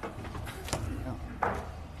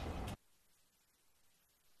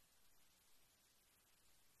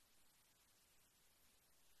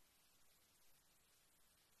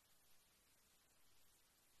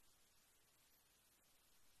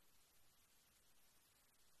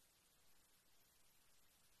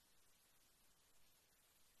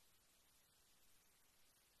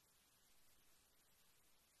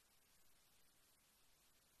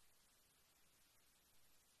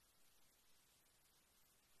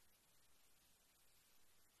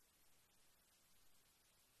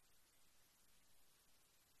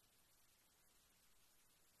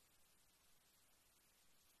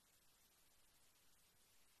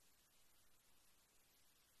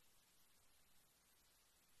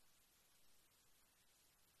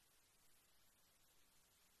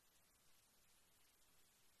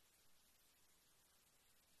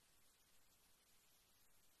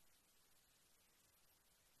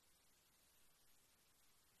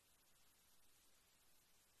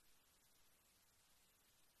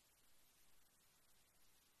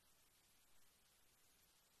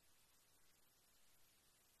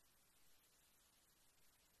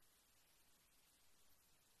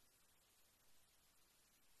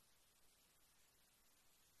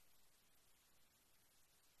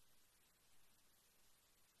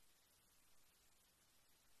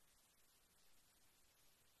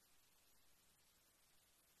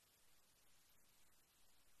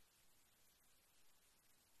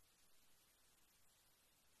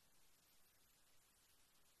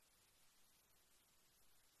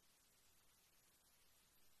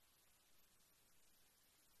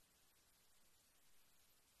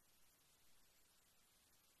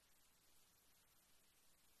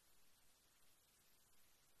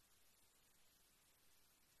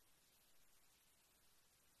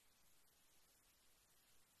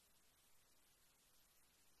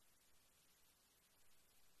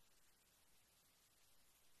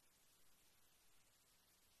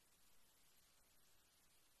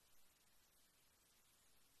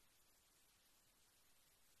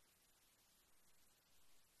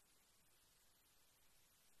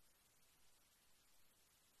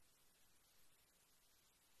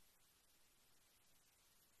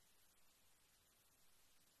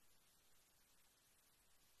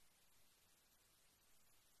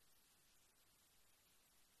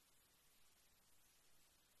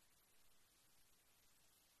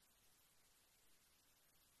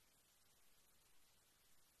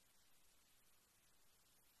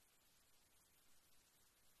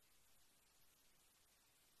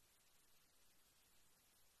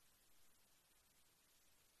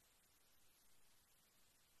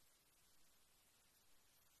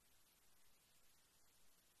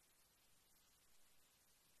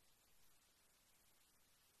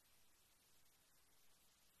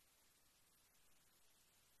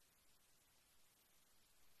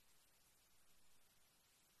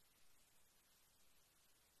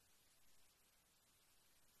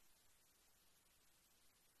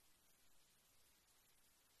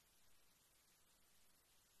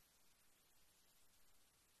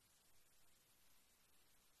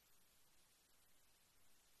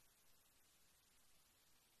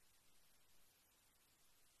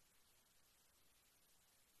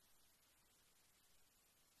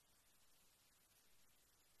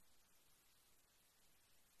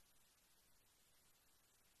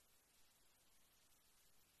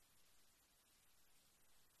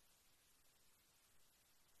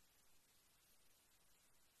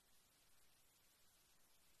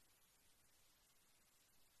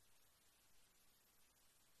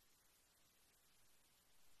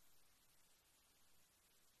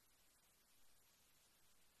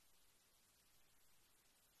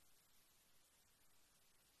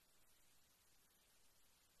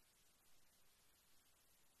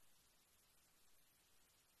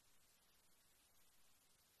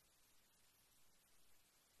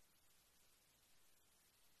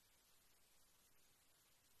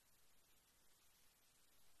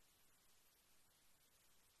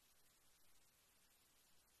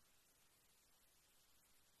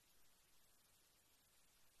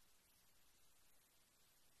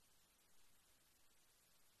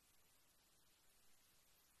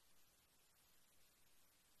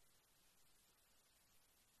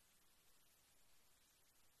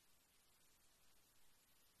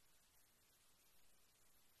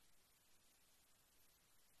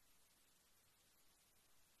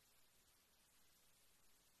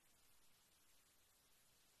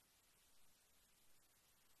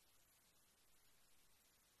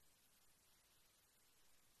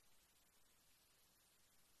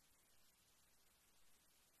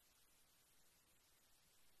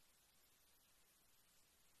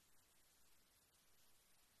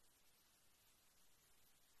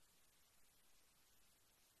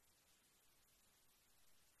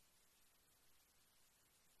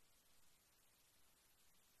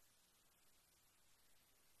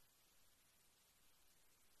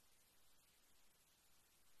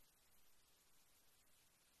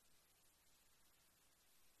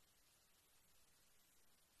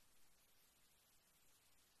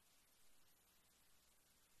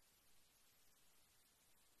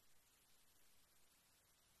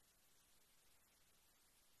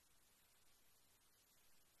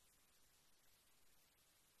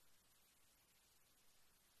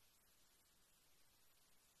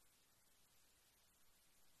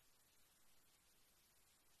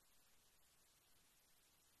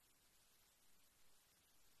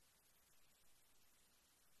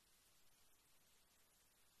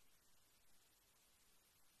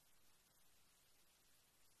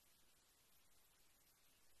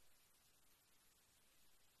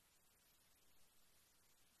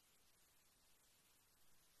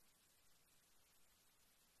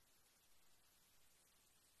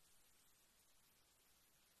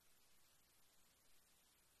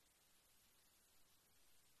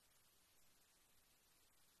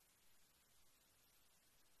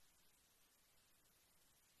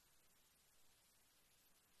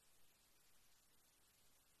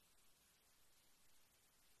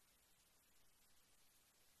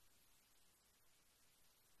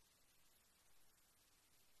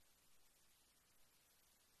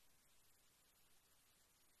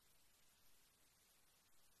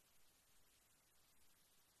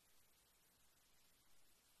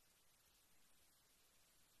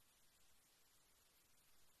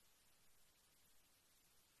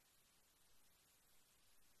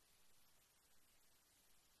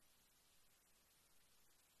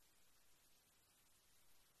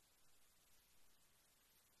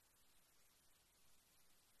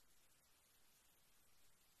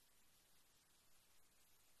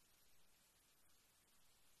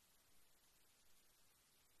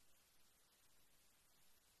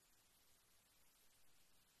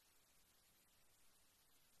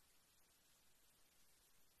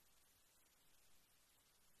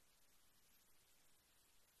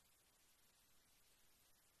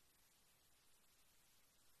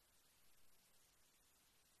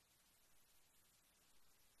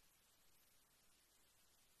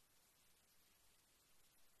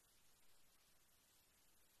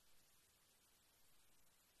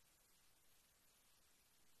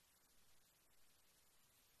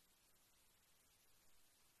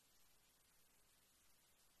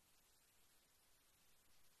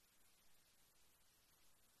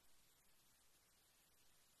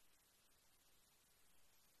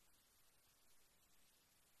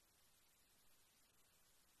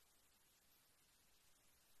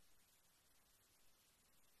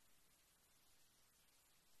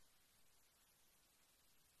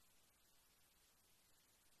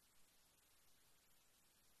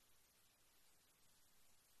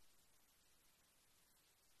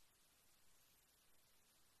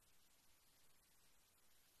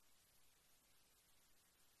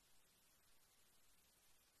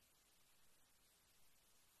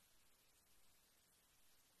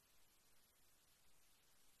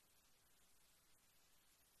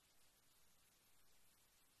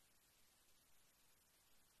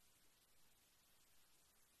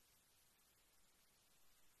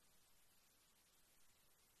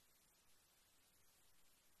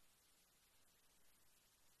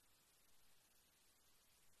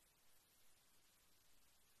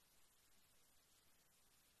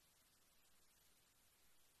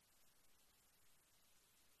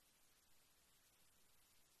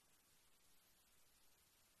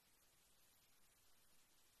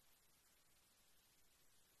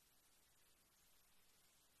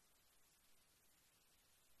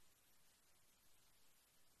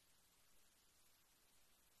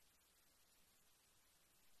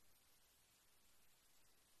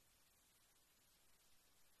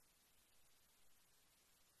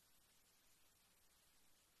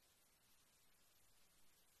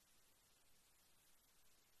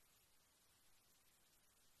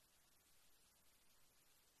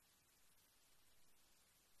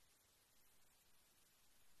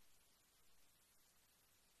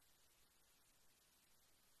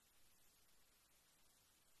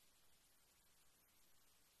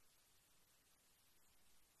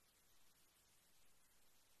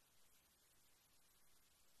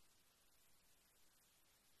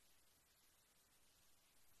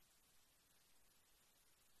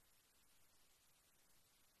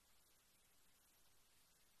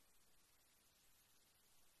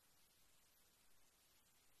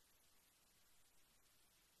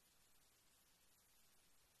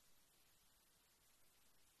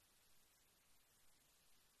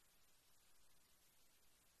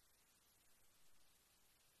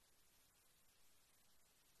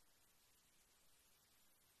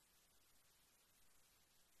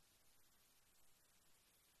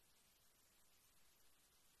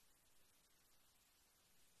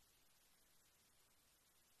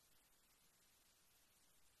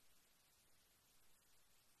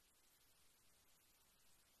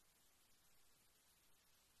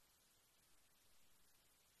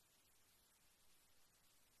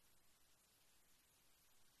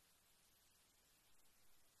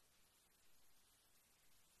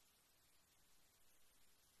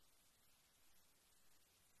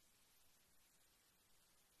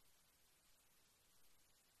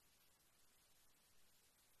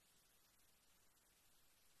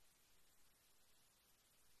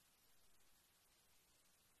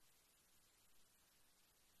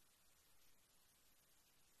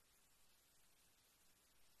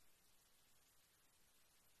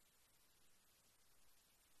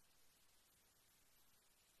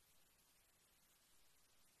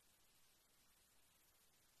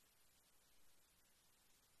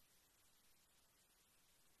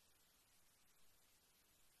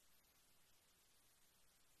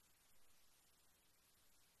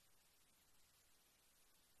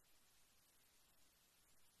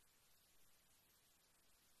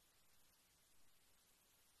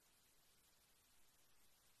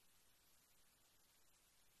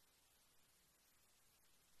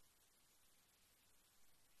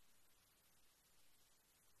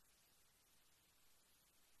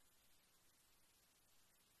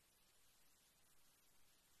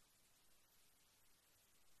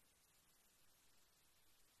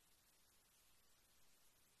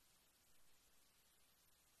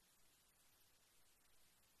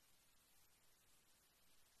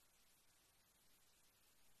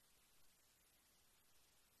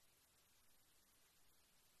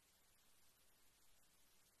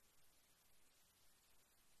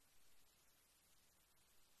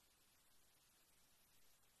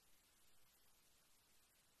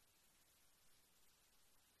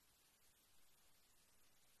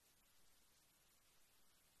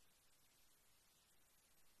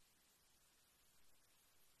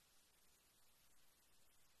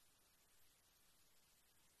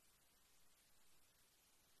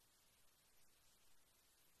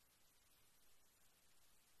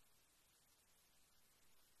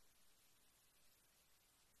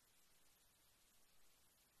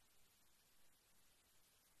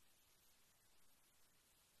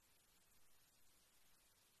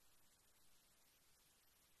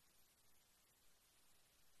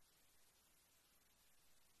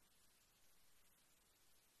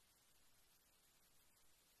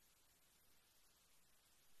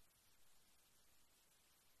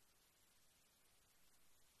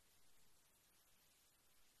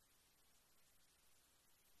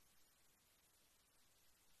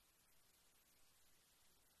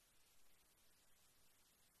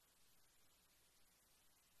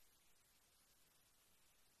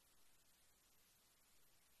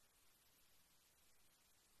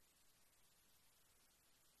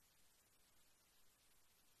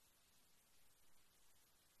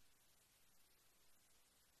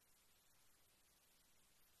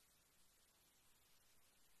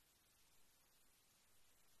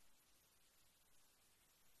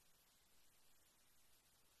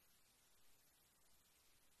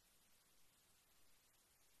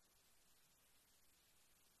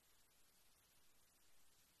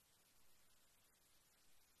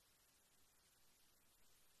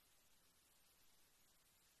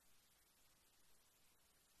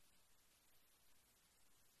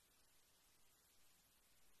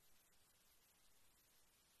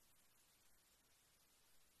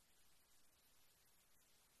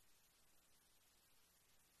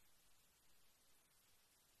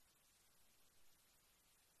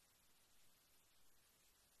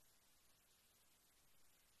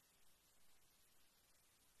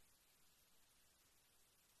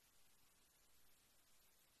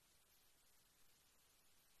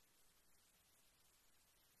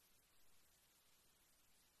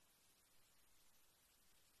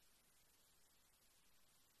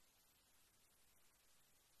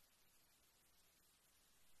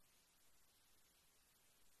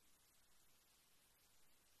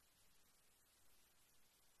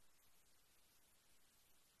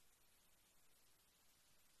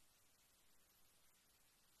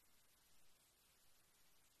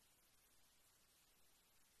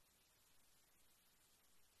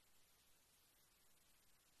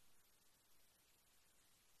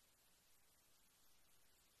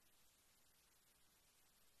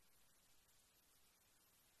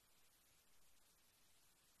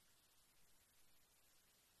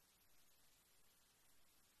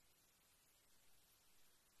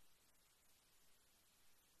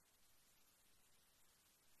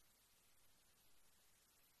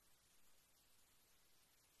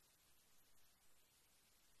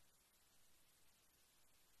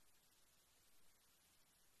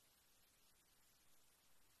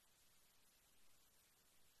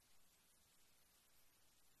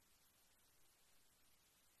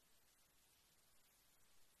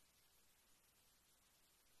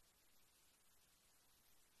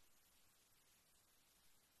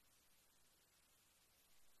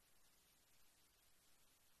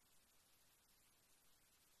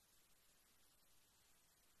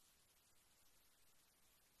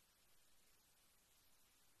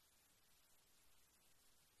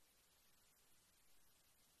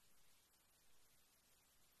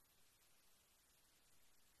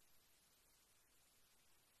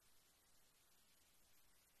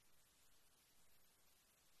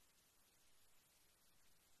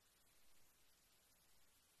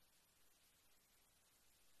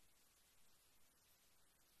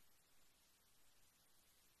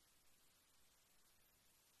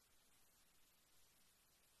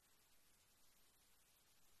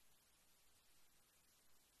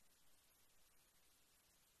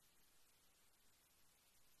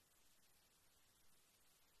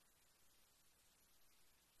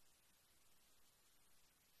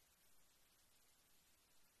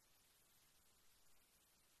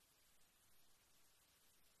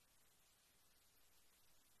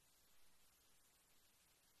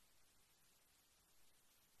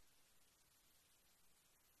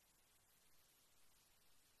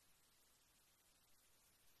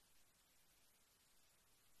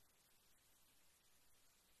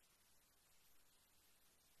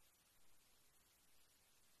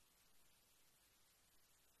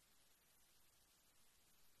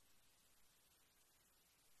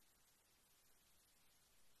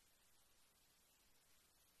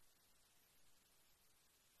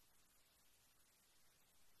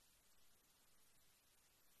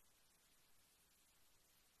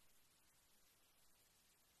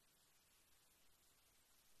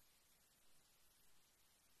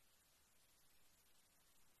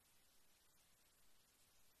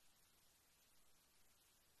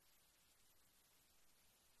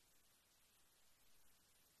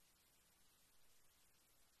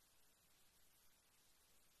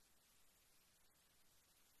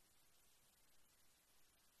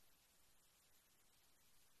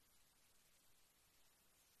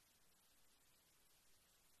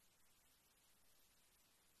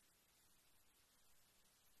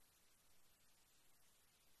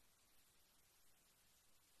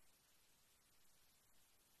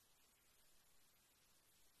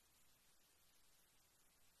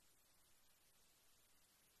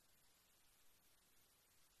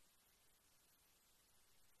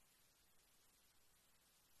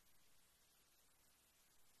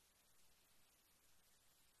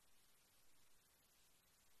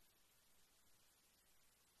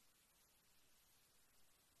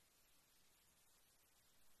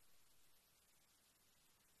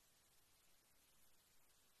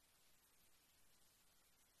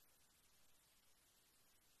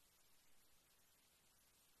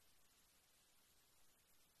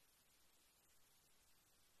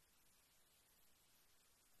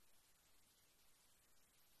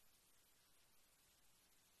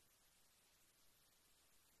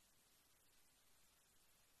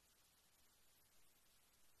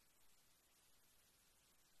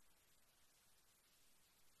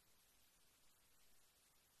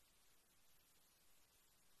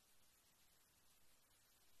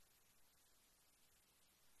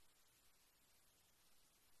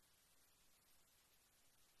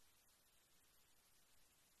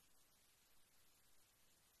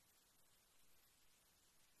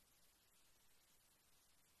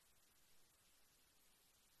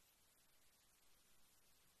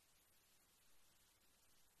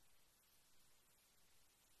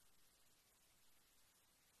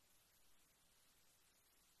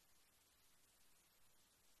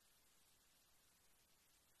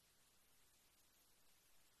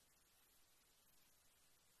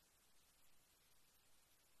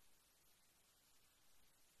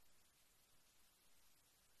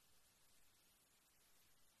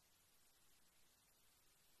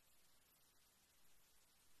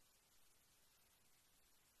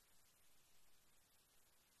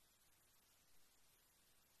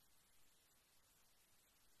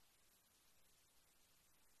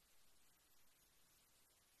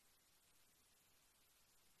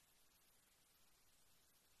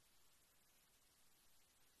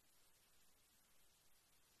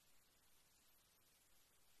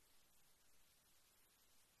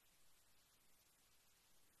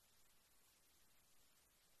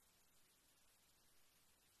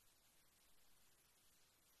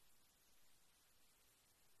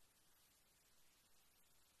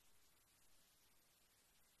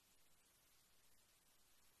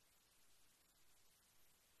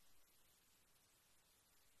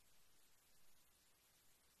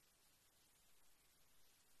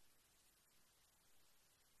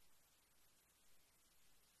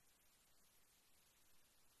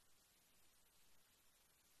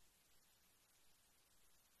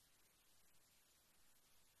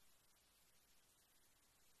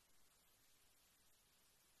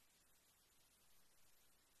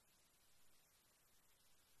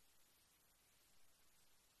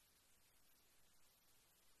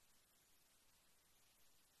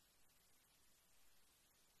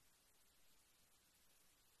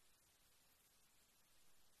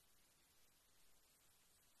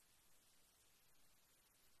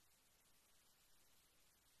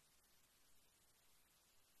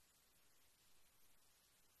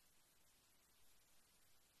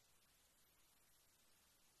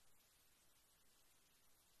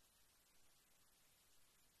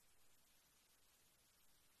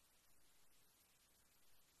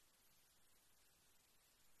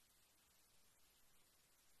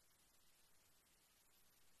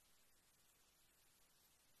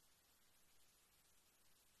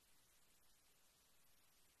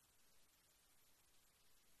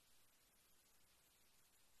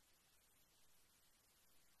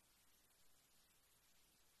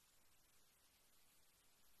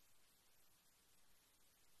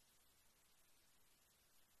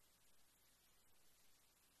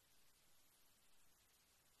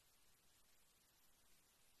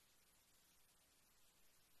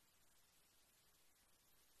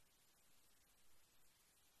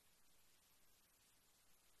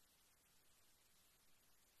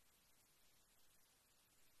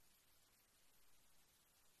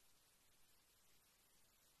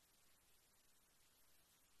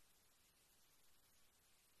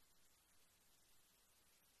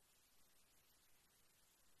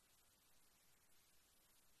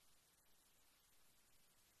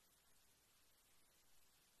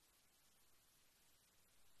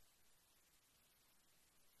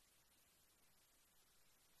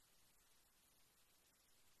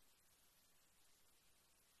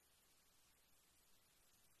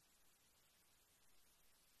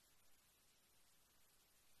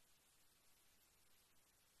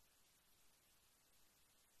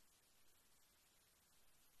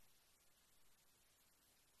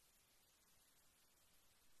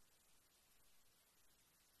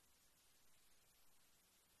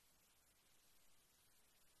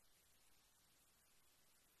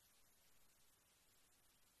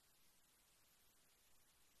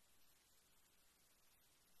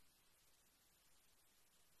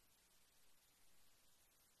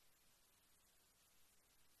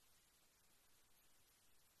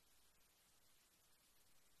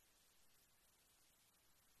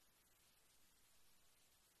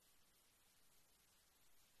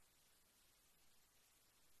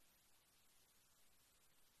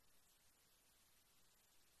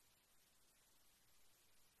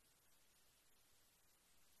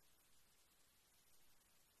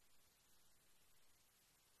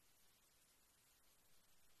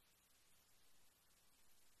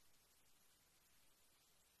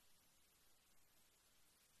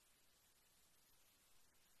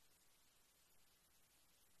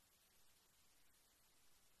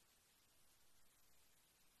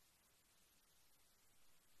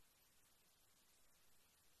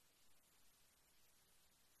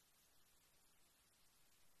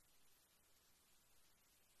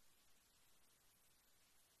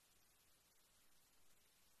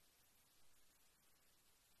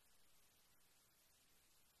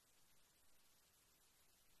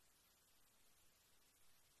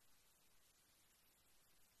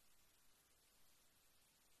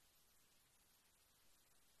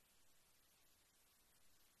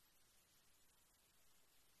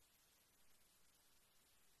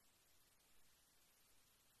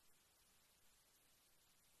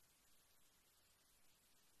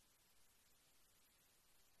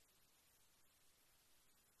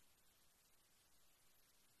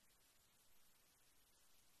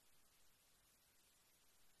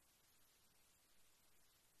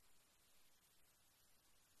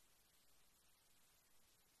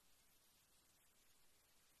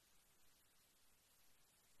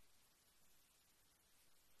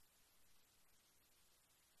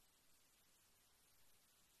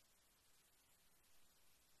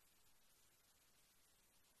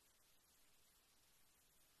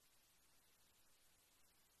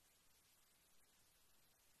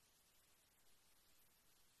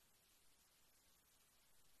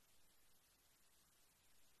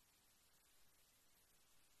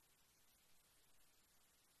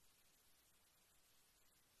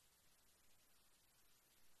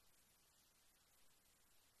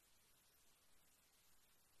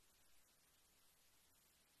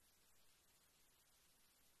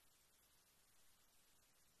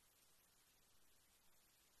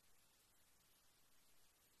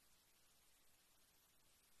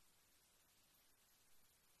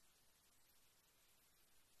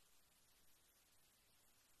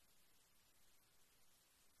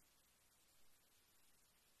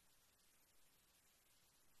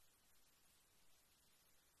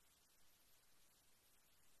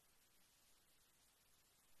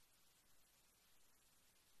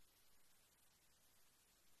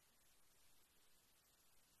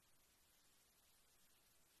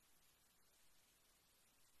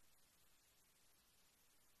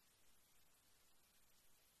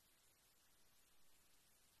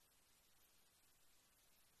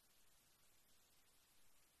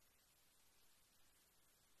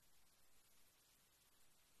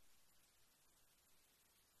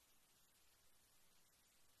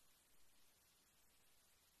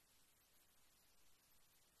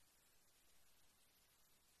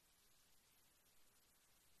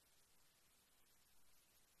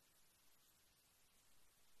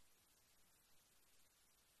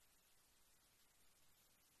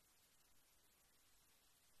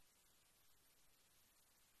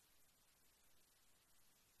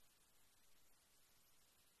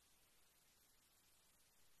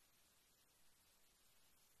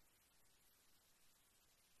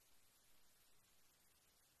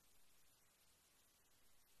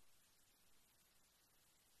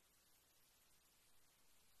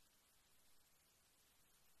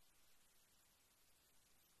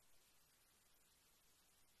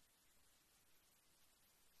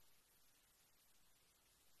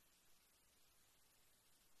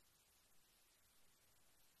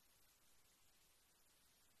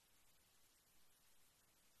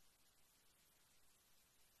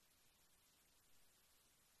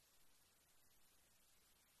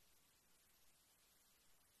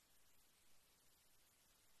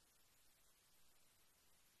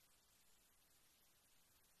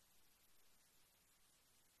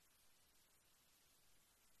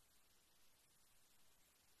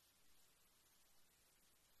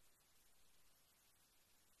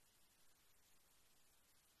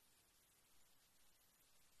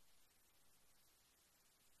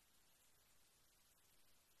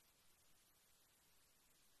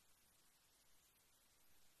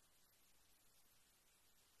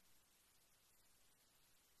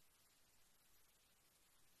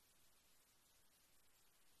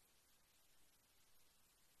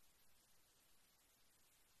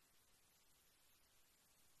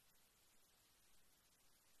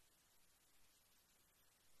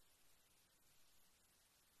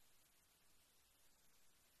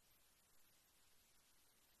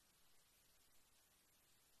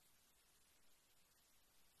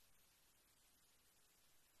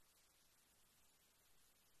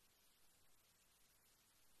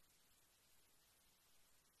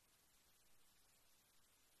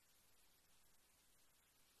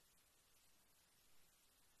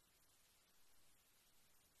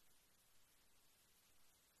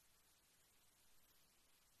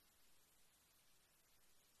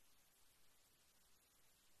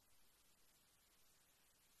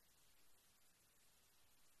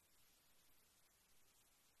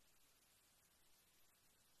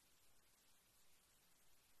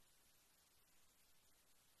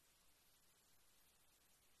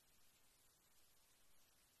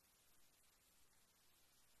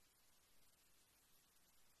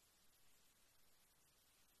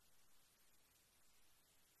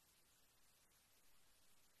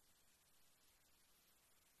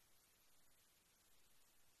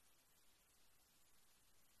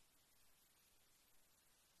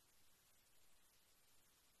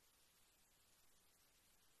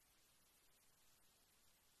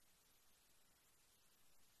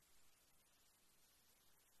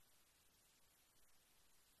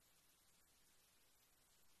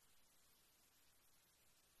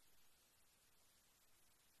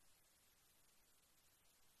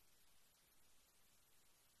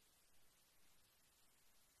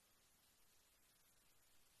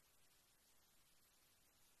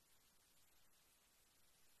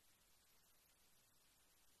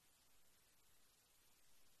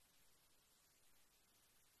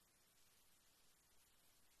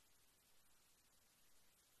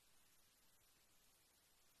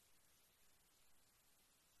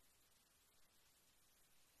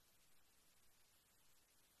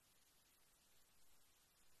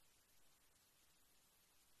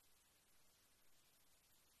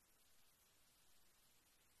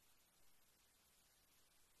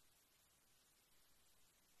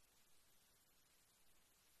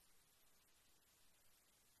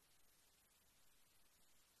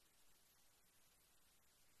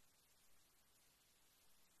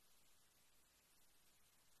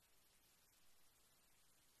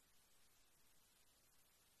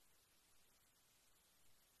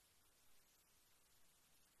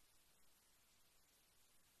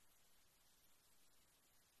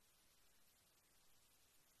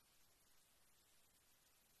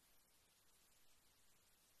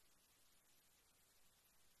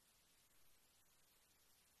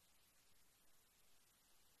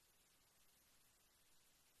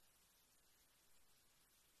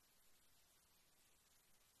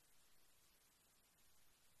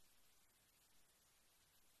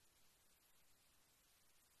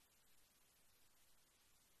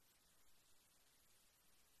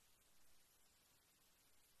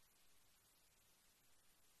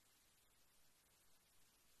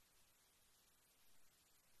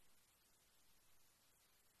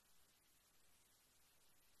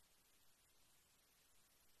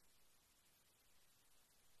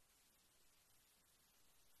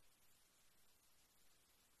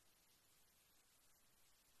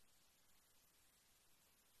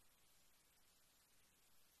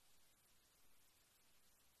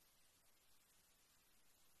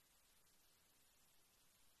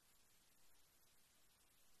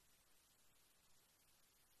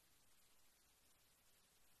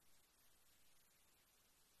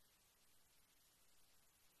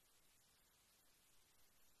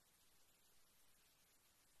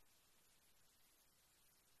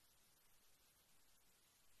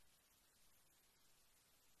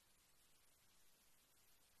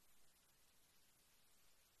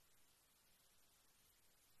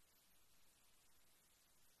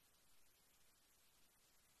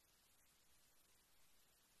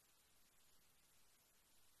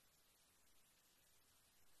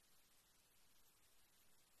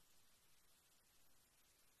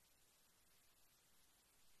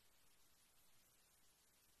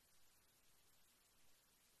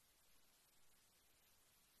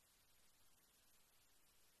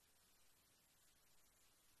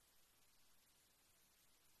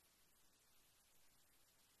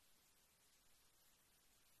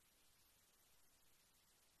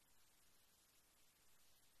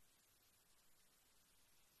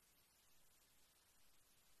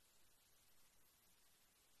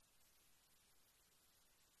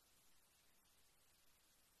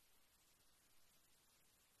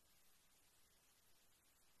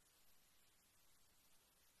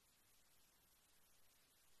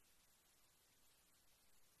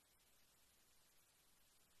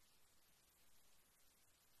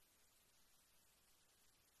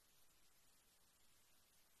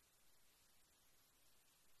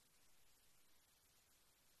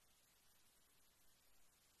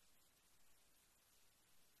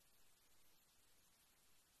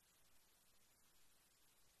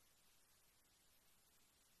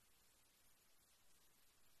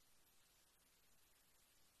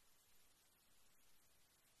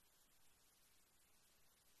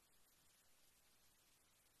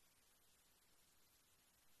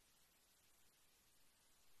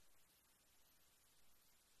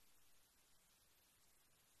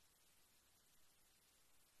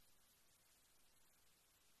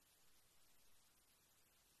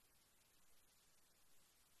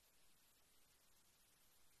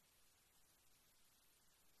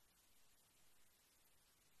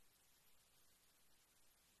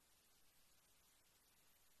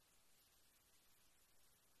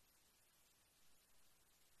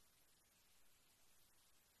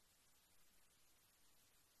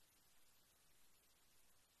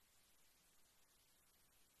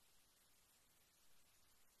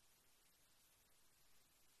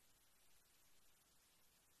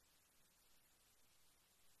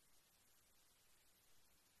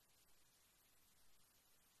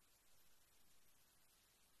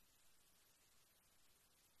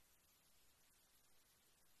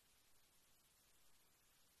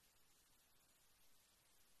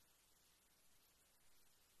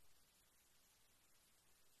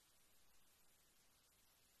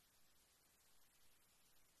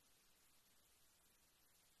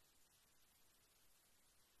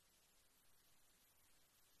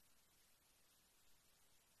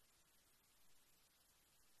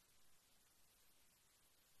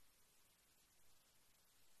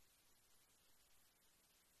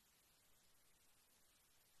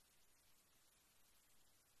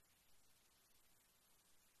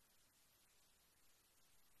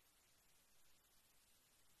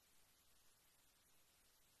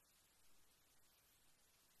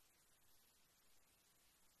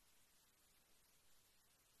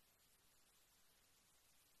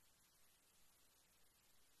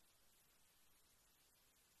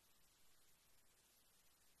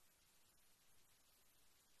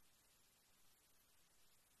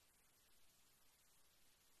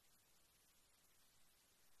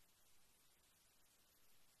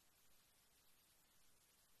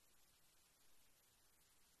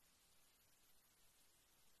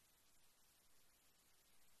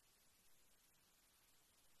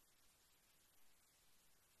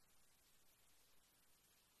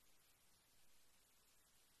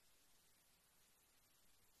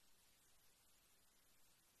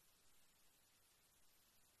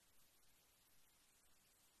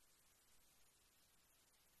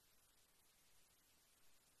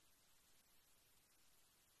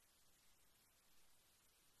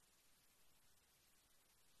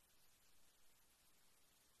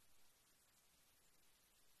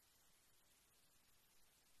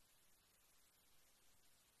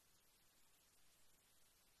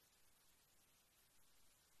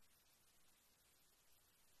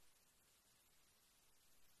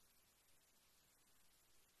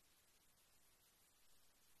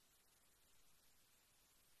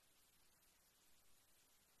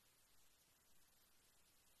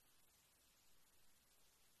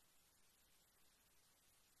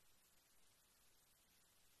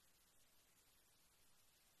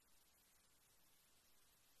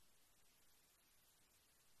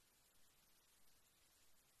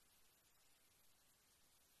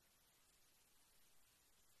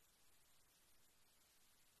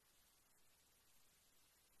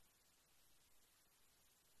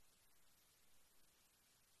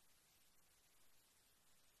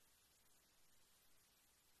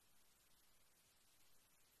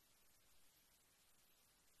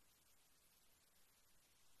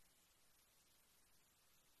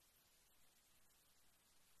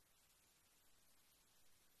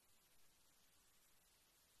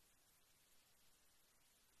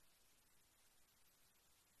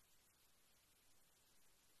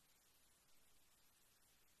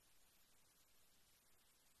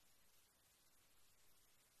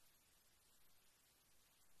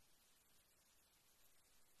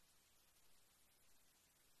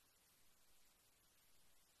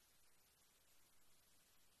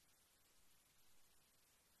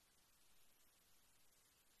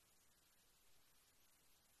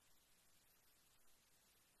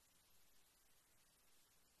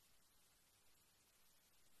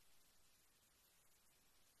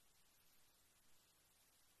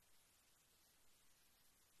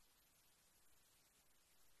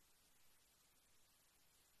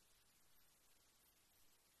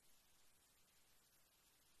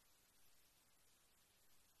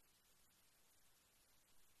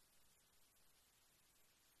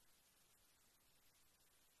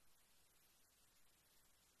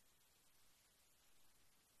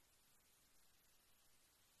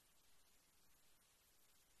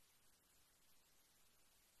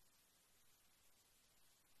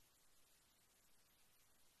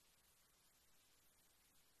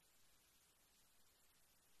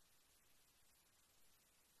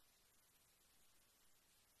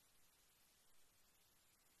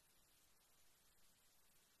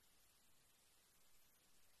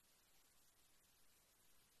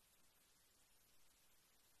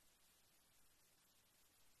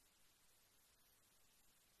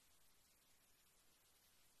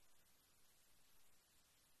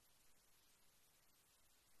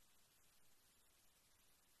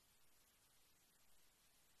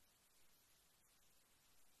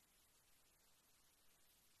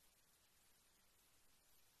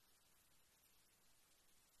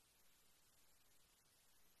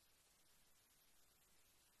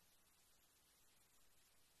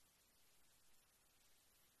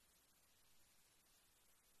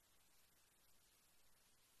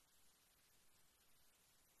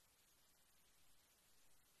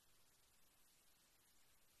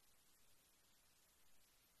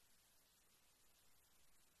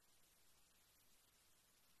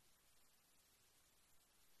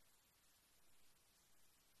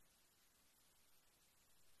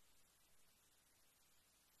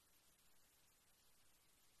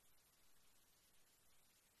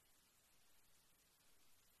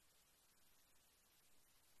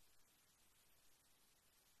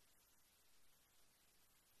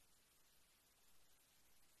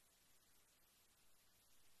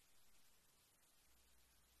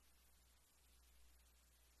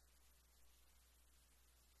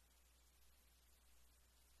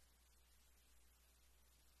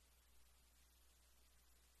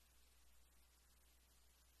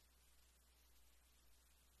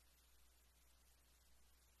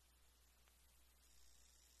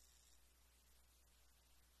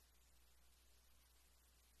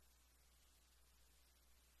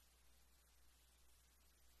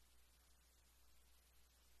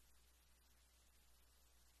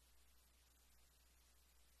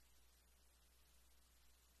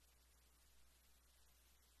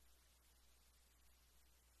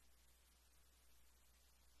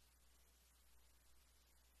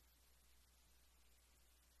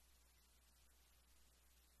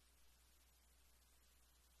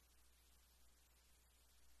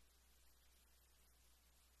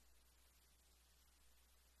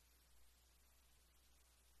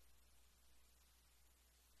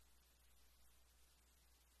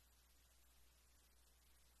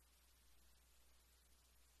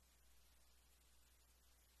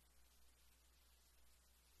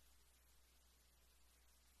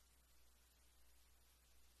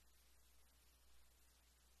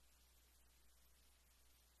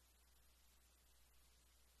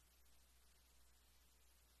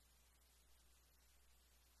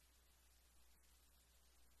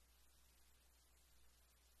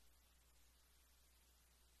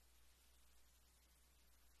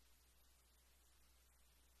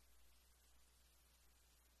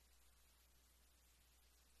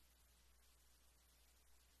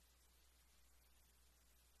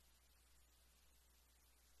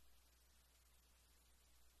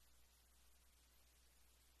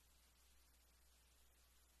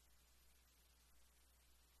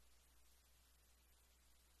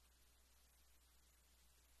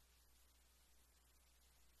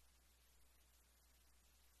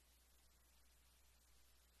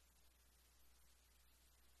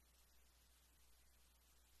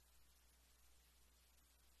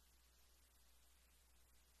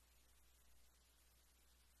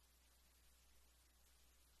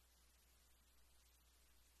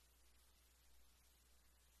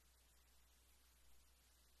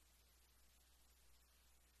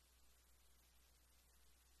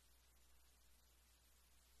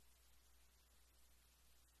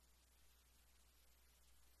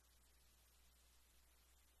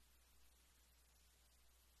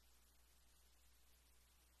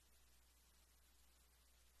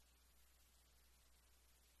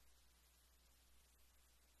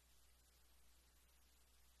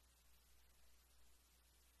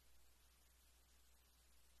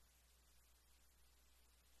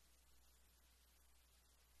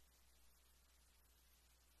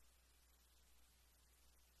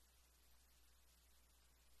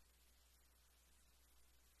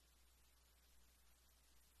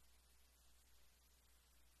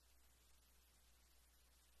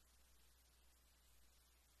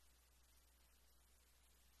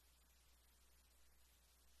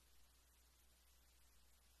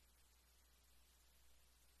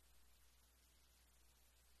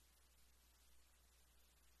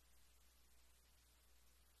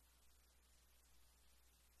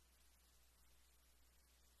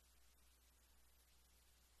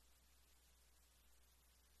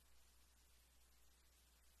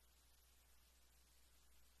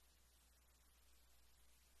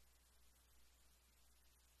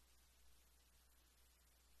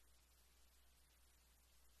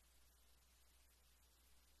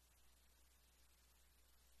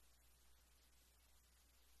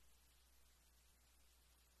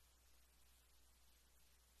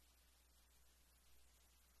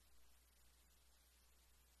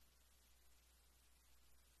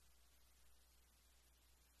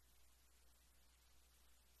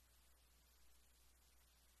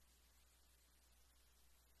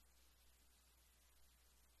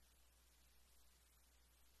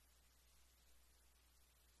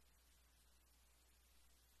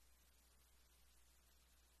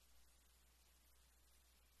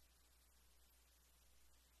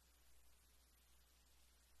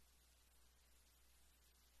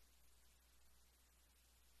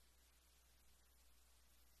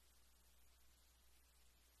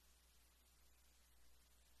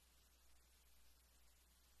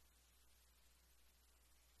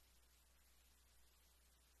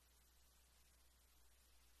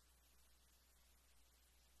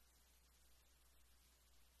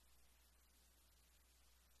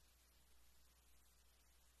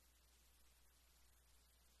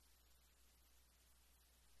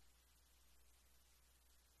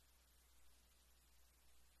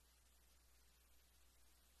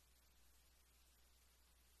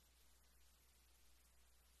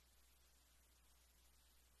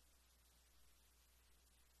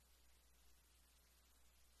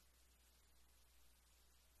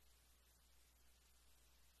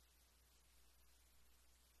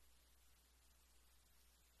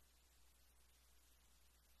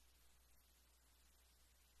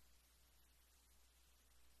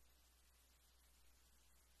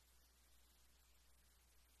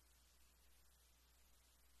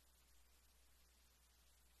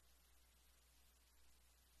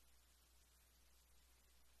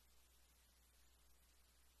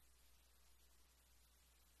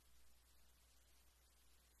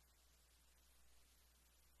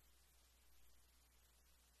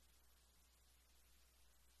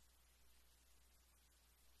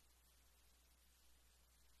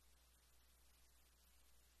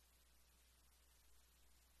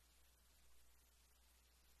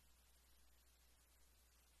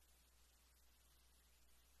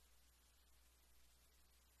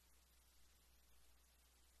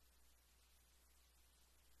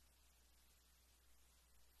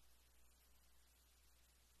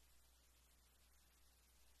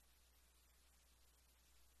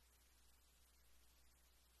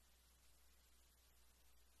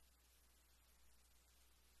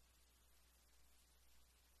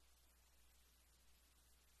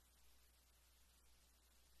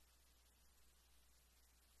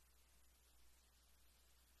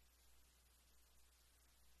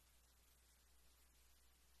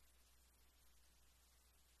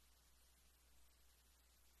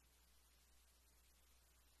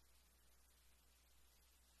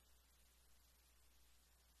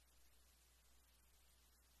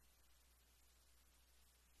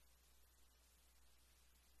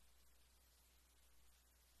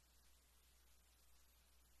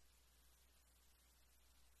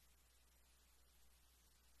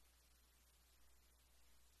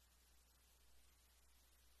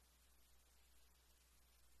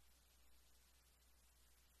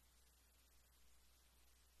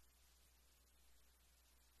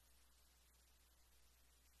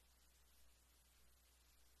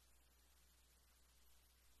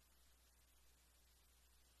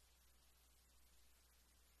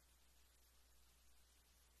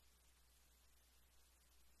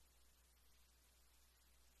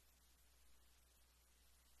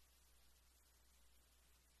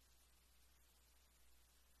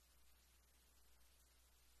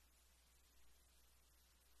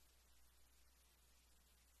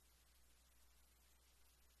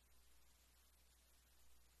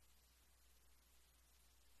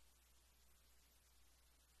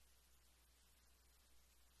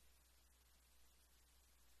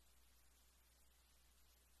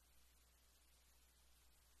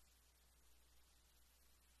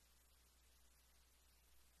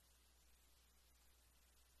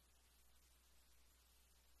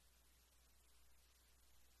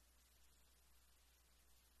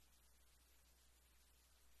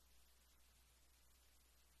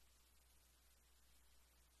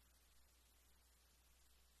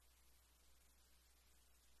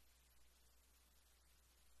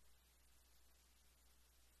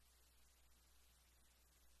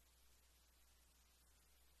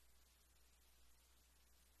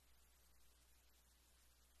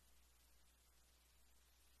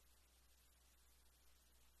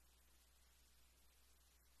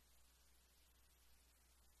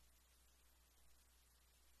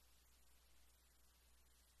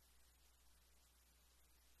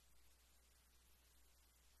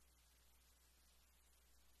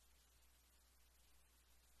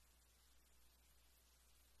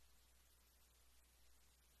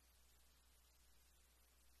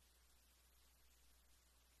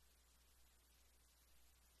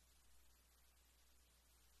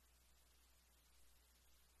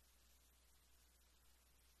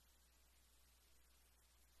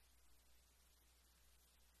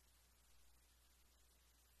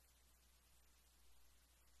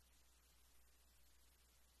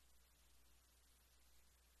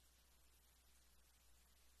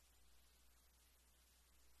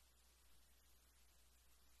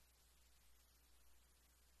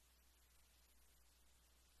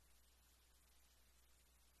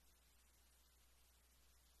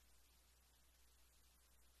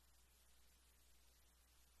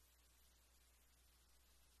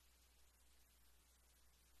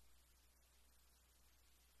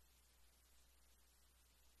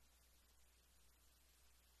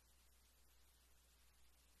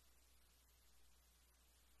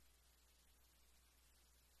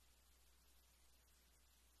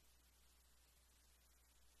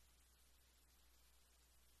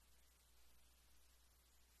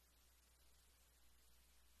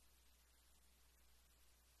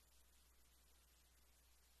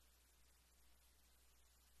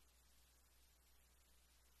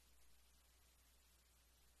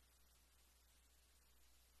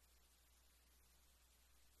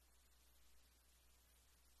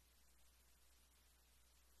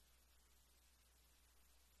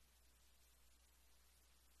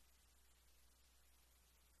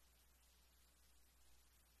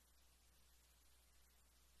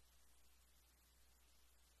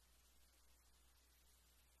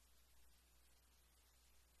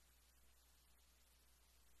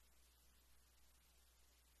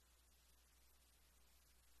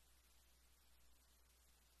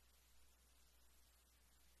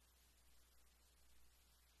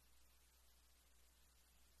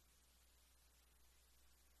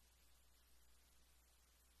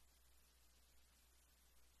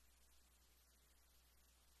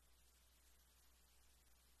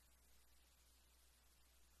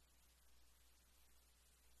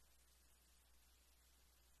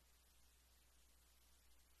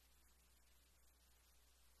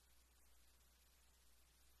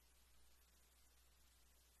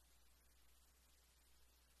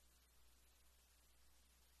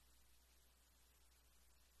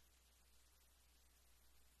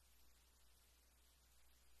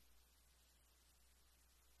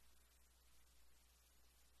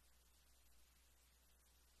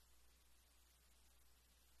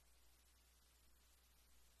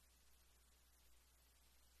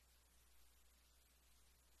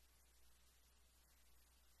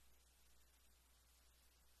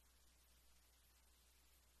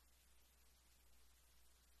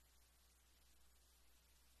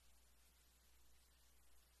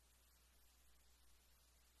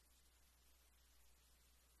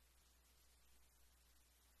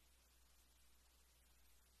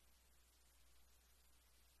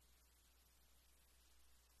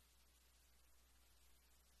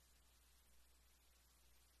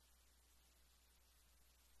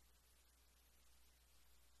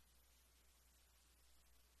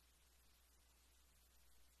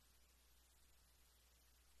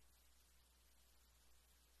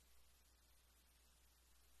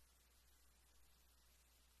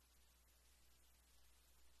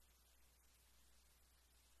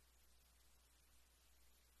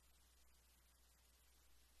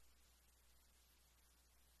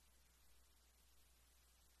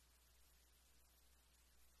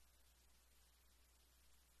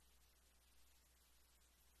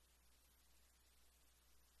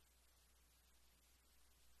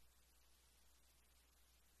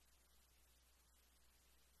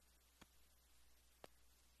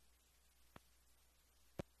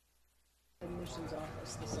 Lucian's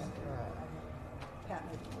office, the center, Pat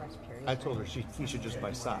made the rest period. I told her he should just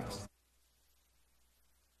buy socks.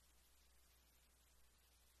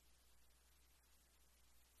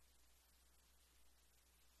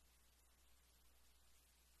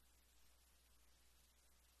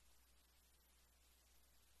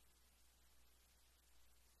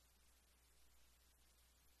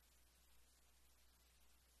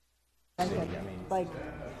 Like,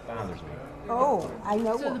 Bothers me. oh, I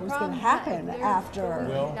know So what the was going problem to is happen that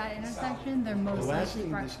after. that intersection, they're most Last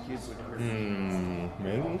likely thing this kid would hear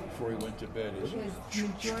Maybe. before he went to bed is, because the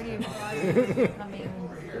majority of projects are coming.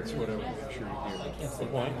 that's what I was sure he'd hear.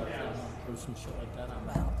 Good point. There's some shit like that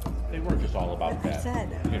on They weren't just all about Like I that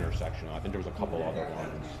said. intersection. I think there was a couple other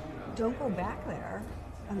ones. Don't go back there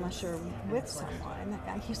unless you're with someone.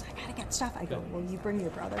 He's like, I gotta get stuff. I go, well, you bring your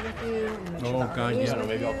brother with you and make sure Oh, the God, RA is Yeah, no, with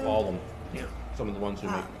maybe you. I'll call them. Some of the ones who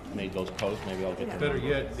made those posts, maybe I'll get them. Better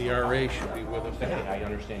yet, the RA should be with us. Hey, I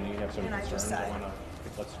understand you have some And I just concerns. I said- wanna,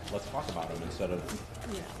 let's talk about them instead of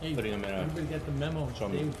Hey, putting them in everybody got the memo.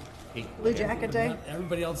 some Dave. hate. Blue jacket day.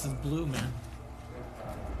 Everybody else is blue, man.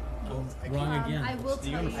 Oh, wrong again. I will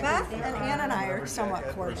tell you, Beth and Ann and I are somewhat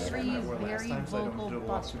coordinated. three very vocal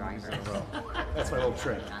bus drivers That's my little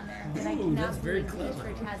trick. on there. And I Ooh, cannot that's very believe the clever.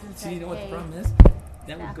 district hasn't See, said, you know what the hey, problem is?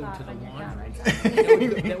 That would back go off to the on your laundry.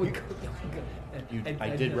 comments. That would go. I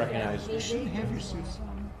did recognize. You shouldn't have your suits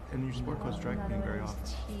and your sport coats dry cleaning very often.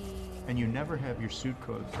 And you never have your suit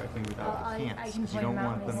coats dry cleaned without the pants, because you don't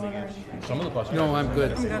want them to get... Some of the bus No, I'm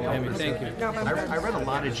good. I'm Amy, thank you. I read a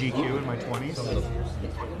lot of GQ in my 20s.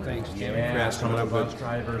 Thanks, Jamie, for Yeah, asking some of the about bus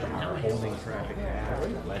drivers are holding traffic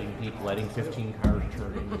back, letting 15 cars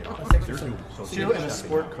turn in. They're doing so. Still in a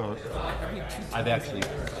sport coat. I've actually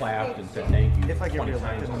clapped and said thank you If I get 20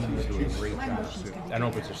 reelected, times. I'm gonna He's doing a choose great my job. I don't know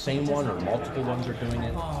if it's the same one or multiple ones are doing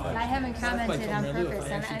it. I haven't commented on purpose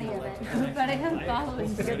on any of it, but I am following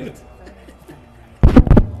you.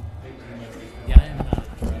 Yeah, I am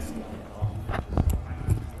not.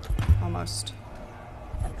 Almost.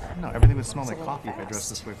 No, everything would smell like coffee if I dressed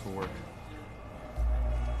this way for work.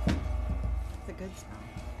 It's a good smell.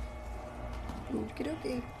 Okie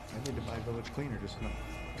dokie. I need to buy Village Cleaner just now.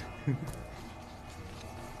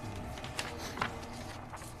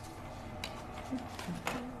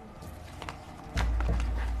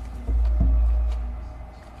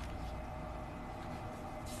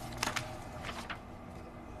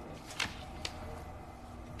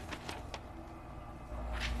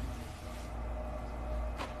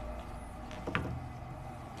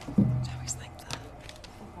 It's always like the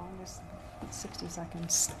longest 60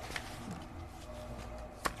 seconds.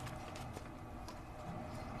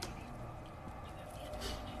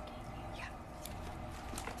 Yeah.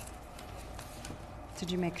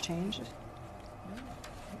 Did you make a change?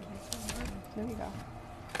 There you go.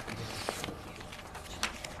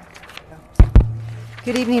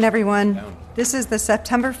 Good evening, everyone. This is the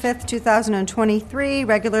September 5th, 2023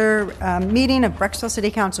 regular meeting of Brecksville City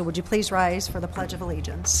Council. Would you please rise for the Pledge of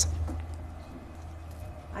Allegiance?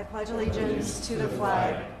 I pledge allegiance to the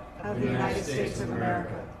flag of the United States of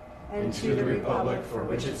America and to the republic for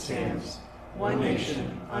which it stands, one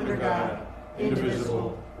nation, under God,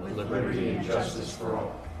 indivisible, with liberty and justice for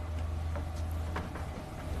all.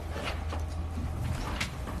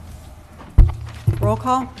 Roll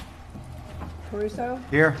call. Caruso.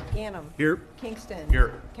 Here. Ganem. Here. Kingston.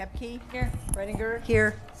 Here. Kepke. Here. Redinger.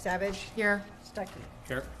 Here. Savage. Here. Stuckey.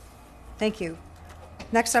 Here. Thank you.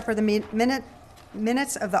 Next up are the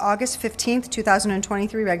minutes of the August 15th,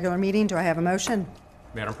 2023 regular meeting. Do I have a motion?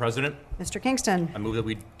 Madam President, Mr. Kingston. I move that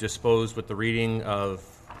we dispose with the reading of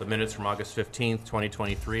the minutes from August 15th,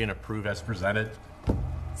 2023 and approve as presented.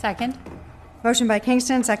 Second? Motion by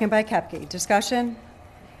Kingston, second by Kepke. Discussion?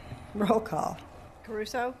 Roll call.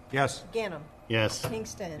 Caruso. Yes. Ganem. Yes.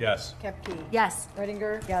 Kingston. Yes. Kepke. Yes.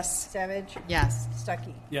 Redinger. Yes. Savage. Yes.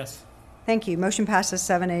 Stuckey. Yes. Thank you. Motion passes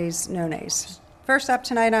 7 ayes, no nays. First up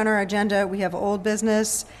tonight on our agenda, we have old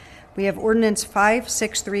business. We have ordinance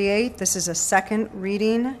 5638. This is a second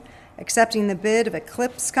reading, accepting the bid of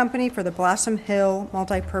Eclipse Company for the Blossom Hill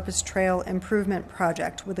Multipurpose Trail Improvement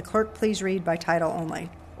Project. Would the clerk please read by title only?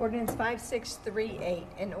 Ordinance 5638,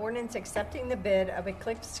 an ordinance accepting the bid of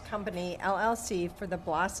Eclipse Company LLC for the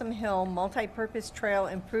Blossom Hill Multipurpose Trail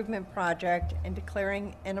Improvement Project and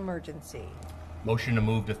declaring an emergency. Motion to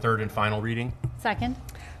move to third and final reading. Second?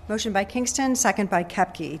 Motion by Kingston, second by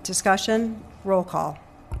Kepke. Discussion? Roll call.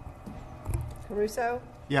 Caruso.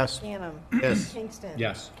 Yes. Ganem. Yes. Kingston.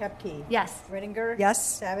 Yes. Kepke. Yes. Redinger. Yes.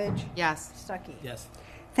 Savage. Yes. Stuckey. Yes.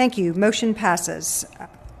 Thank you. Motion passes.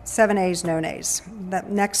 7 ayes, no nays. The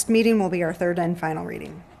next meeting will be our third and final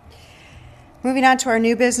reading. Moving on to our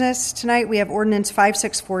new business, tonight we have ordinance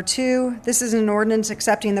 5642. This is an ordinance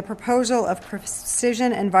accepting the proposal of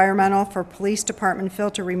Precision Environmental for Police Department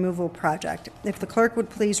filter removal project. If the clerk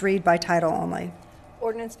would please read by title only.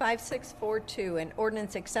 Ordinance 5642, an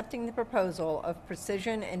ordinance accepting the proposal of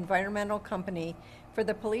Precision Environmental Company for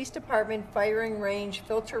the Police Department firing range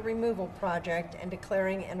filter removal project and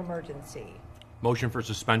declaring an emergency. Motion for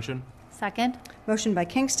suspension? Second? Motion by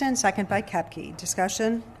Kingston, second by Kepke.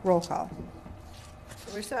 Discussion, roll call.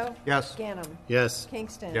 Caruso? Yes. Ganem? Yes.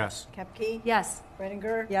 Kingston? Yes. Kepke? Yes.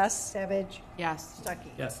 Redinger? Yes. Savage? Yes.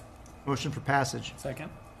 Stuckey? Yes. Motion for passage. Second.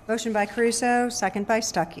 Motion by Caruso, second by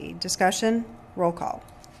Stuckey. Discussion, roll call.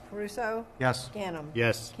 Caruso? Yes. Ganem?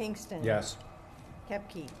 Yes. Kingston? Yes.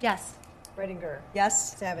 Kepke? Yes. Redinger?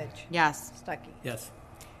 Yes. Savage? Yes. Stuckey? Yes.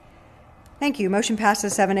 Thank you. Motion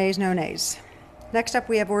passes 7 ayes, no nays. Next up,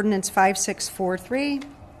 we have ordinance 5643.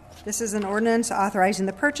 This is an ordinance authorizing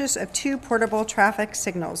the purchase of 2 portable traffic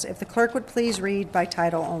signals. If the clerk would please read by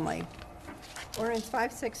title only. Ordinance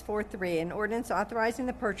 5643, an ordinance authorizing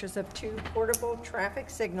the purchase of 2 portable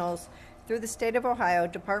traffic signals through the State of Ohio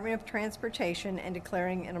Department of Transportation and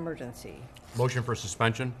declaring an emergency. Motion for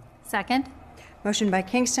suspension? Second? Motion by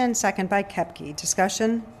Kingston, second by Kepke.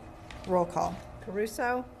 Discussion, roll call.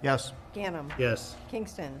 Caruso? Yes. Ganem? Yes.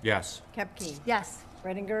 Kingston? Yes. Kepke? Yes.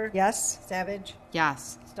 Redinger? Yes. Savage?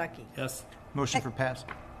 Yes. Stuckey? Yes. Motion for pass.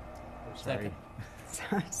 Second.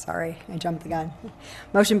 Sorry, I jumped the gun.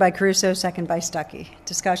 Motion by Caruso, second by Stuckey.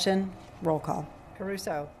 Discussion, roll call.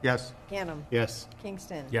 Caruso? Yes. Ganem? Yes.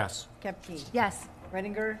 Kingston? Yes. Kepke? Yes.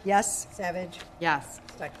 Redinger? Yes. Savage? Yes.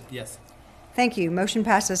 Stuckey? Yes. Thank you. Motion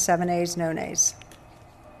passes 7 ayes, no nays.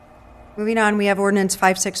 Moving on, we have ordinance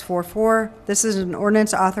 5644. This is an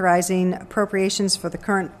ordinance authorizing appropriations for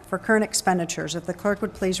current expenditures. If the clerk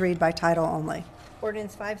would please read by title only.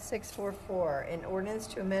 Ordinance 5644, an ordinance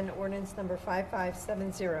to amend ordinance number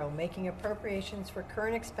 5570, making appropriations for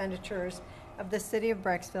current expenditures of the city of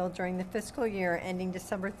Brecksville during the fiscal year ending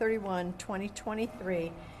December 31,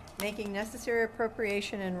 2023, making necessary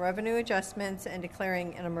appropriation and revenue adjustments and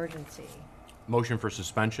declaring an emergency. Motion for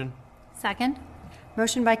suspension? Second?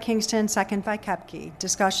 Motion by Kingston, second by Kepke.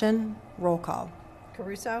 Discussion, roll call.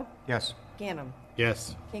 Caruso? Yes. Ganem?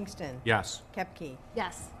 Yes. Kingston? Yes. Kepke?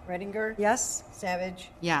 Yes. Redinger? Yes. Savage?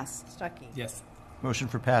 Yes. Stuckey? Yes. Motion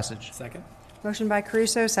for passage. Second. Motion by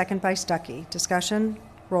Caruso, second by Stuckey. Discussion,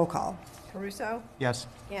 roll call. Caruso? Yes.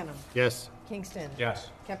 Ganem? Yes. Kingston? Yes.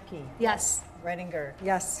 Kepke? Yes. Redinger?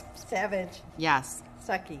 Yes. Savage? Yes.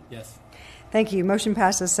 Stuckey? Yes. Thank you. Motion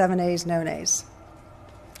passes 7 ayes, no nays.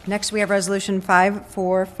 Next, we have Resolution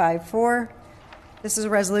 5454. This is a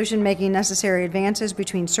resolution making necessary advances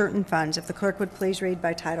between certain funds. If the clerk would please read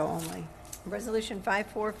by title only. Resolution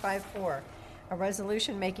 5454, a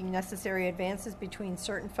resolution making necessary advances between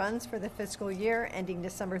certain funds for the fiscal year ending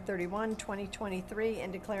December 31, 2023,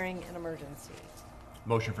 and declaring an emergency.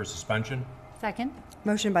 Motion for suspension? Second?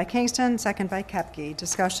 Motion by Kingston, second by Kepke.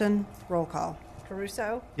 Discussion, roll call.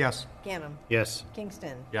 Caruso? Yes. Ganem? Yes.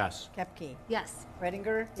 Kingston? Yes. Kepke? Yes.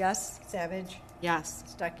 Redinger? Yes. Savage? Yes.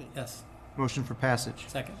 Stuckey? Yes. Motion for passage.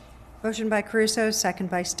 Second. Motion by Caruso, second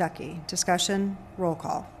by Stuckey. Discussion, roll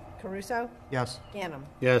call. Caruso? Yes. Ganem?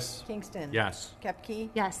 Yes. Kingston? Yes. Kepke?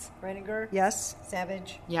 Yes. Redinger? Yes.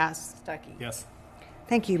 Savage? Yes. Stuckey? Yes.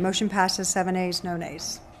 Thank you. Motion passes 7 ayes, no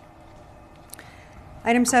nays.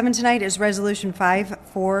 Item 7 tonight is Resolution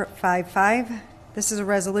 5455. This is a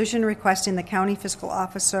resolution requesting the county fiscal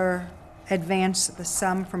officer advance the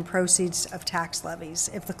sum from proceeds of tax levies.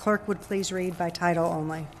 If the clerk would please read by title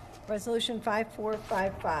only. Resolution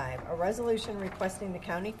 5455, a resolution requesting the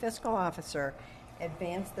county fiscal officer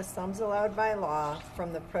advance the sums allowed by law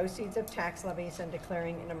from the proceeds of tax levies and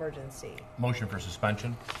declaring an emergency. Motion for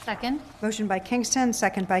suspension? Second? Motion by Kingston,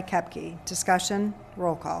 second by Kepke. Discussion,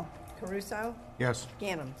 roll call. Caruso? Yes.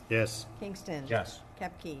 Ganem? Yes. Kingston? Yes.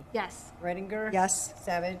 Kepke? Yes. Redinger? Yes.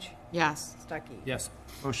 Savage? Yes. Stuckey? Yes.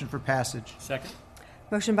 Motion for passage. Second.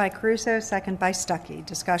 Motion by Caruso, second by Stuckey.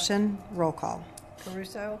 Discussion, roll call.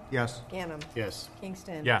 Caruso? Yes. Ganem? Yes.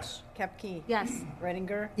 Kingston? Yes. Kepke? Yes.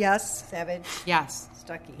 Redinger? Yes. Savage? Yes.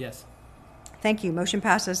 Stuckey? Yes. Thank you. Motion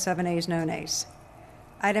passes 7 ayes, no nays.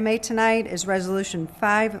 Item 8 tonight is Resolution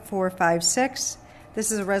 5456. This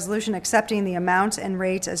is a resolution accepting the amounts and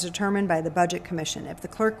rates as determined by the Budget Commission. If the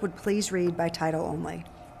clerk would please read by title only.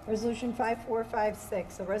 Resolution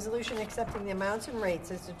 5456, a resolution accepting the amounts and rates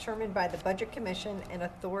as determined by the Budget Commission and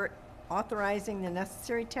authorizing the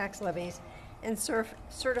necessary tax levies and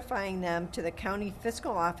certifying them to the county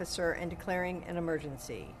fiscal officer and declaring an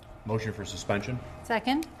emergency. Motion for suspension?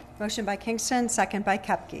 Second? Motion by Kingston, second by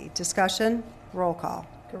Kepke. Discussion, roll call.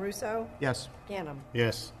 Caruso. Yes. Ganem.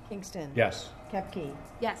 Yes. Kingston. Yes. Kepke.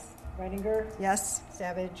 Yes. Reidinger. Yes.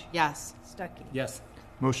 Savage. Yes. Stuckey. Yes.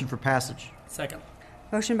 Motion for passage. Second.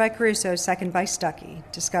 Motion by Caruso, second by Stuckey.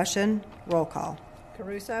 Discussion, roll call.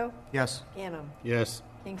 Caruso. Yes. Ganem. Yes.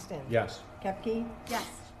 Kingston. Yes. Kepke. Yes.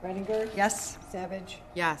 Reidinger. Yes. Savage.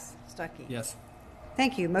 Yes. Stuckey. Yes.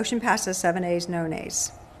 Thank you. Motion passes 7 ayes, no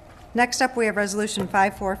nays. Next up, we have Resolution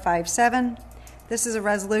 5457. This is a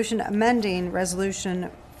resolution amending Resolution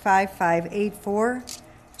 5584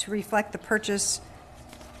 to reflect the purchase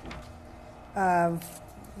of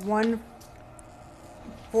one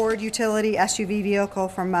Ford utility SUV vehicle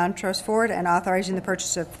from Montrose Ford and authorizing the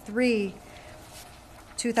purchase of 3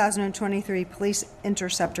 2023 Police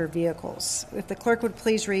Interceptor vehicles. If the clerk would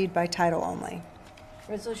please read by title only.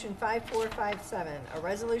 Resolution 5457, a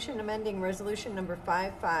resolution amending Resolution Number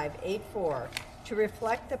 5584 to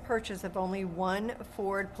reflect the purchase of only one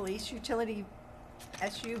Ford Police Utility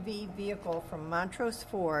SUV vehicle from Montrose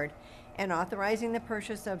Ford and authorizing the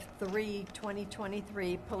purchase of 3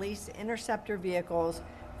 2023 Police Interceptor vehicles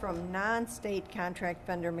from non-state contract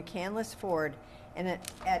vendor McCandless Ford and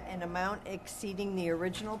at an amount exceeding the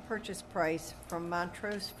original purchase price from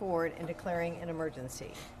Montrose Ford and declaring an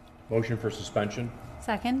emergency. Motion for suspension?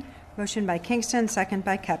 Second. Motion by Kingston, second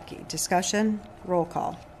by Kepke. Discussion, roll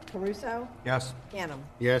call. Caruso. Yes. Ganem.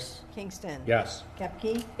 Yes. Kingston. Yes.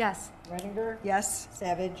 Kepke. Yes. Reidinger. Yes.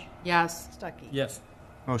 Savage. Yes. Stuckey. Yes.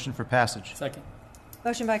 Motion for passage. Second.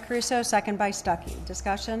 Motion by Caruso, second by Stuckey.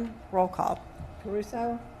 Discussion, roll call.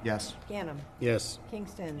 Caruso. Yes. Ganem. Yes.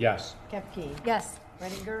 Kingston. Yes. Kepke. Yes.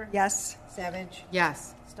 Reidinger. Yes. Savage.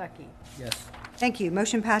 Yes. Stuckey. Yes. Thank you.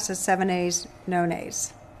 Motion passes 7 ayes, no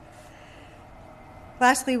nays.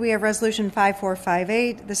 Lastly, we have Resolution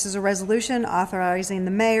 5458. This is a resolution authorizing the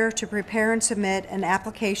mayor to prepare and submit an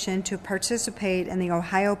application to participate in the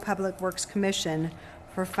Ohio Public Works Commission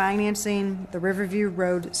for financing the Riverview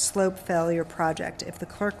Road Slope Failure Project. If the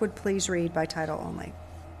clerk would please read by title only.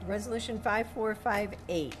 Resolution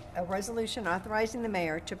 5458, a resolution authorizing the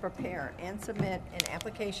mayor to prepare and submit an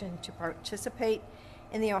application to participate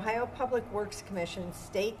in the Ohio Public Works Commission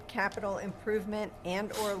State Capital Improvement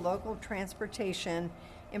and/or Local Transportation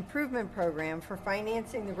Improvement Program for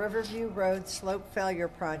financing the Riverview Road Slope Failure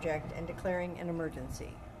Project and declaring an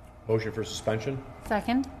emergency. Motion for suspension?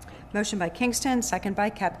 Second. Motion by Kingston, second by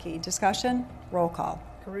Kepke. Discussion, roll call.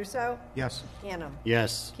 Caruso. Yes. Ganem.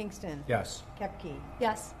 Yes. Kingston. Yes. Kepke.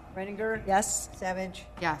 Yes. Reidinger. Yes. Savage.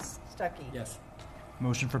 Yes. Stuckey. Yes.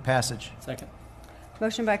 Motion for passage. Second.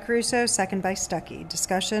 Motion by Caruso, second by Stuckey.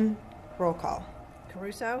 Discussion, roll call.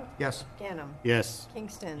 Caruso. Yes. Ganem. Yes.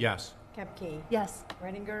 Kingston. Yes. Kepke. Yes.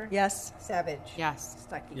 Reidinger. Yes. Savage. Yes.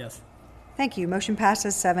 Stuckey. Yes. Thank you. Motion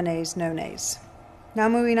passes 7 ayes, no nays. Now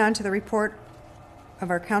moving on to the report of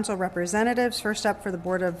our council representatives. First up for the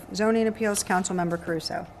Board of Zoning Appeals, Councilmember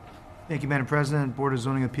Caruso. Thank you, Madam President. Board of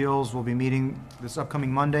Zoning Appeals will be meeting this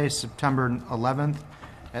upcoming Monday, September 11th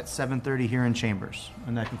at 7:30 here in Chambers.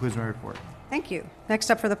 And that concludes my report. Thank you. Next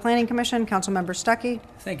up for the Planning Commission, Councilmember Stuckey.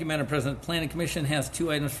 Thank you, Madam President. Planning Commission has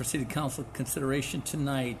 2 items for City Council consideration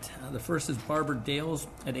tonight. The first is Barbara Dales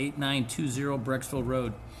at 8920 Brecksville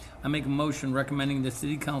Road. I make a motion recommending the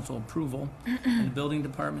City Council approval and the Building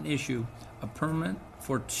Department issue a permit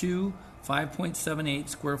for 2 5.78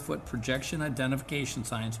 square foot projection identification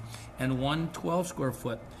signs and 1 12 square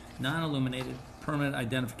foot non-illuminated permanent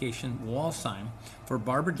identification wall sign for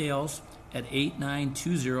Barbara Dales at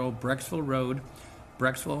 8920 Brecksville Road,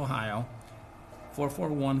 Brecksville, Ohio,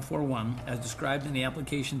 44141, as described in the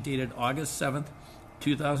application dated August 7th,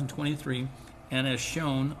 2023, and as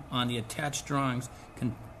shown on the attached drawings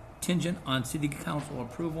contingent on City Council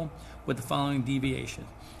approval with the following deviation.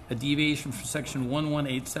 A deviation from Section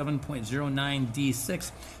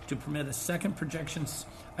 1187.09D6 to permit a second projection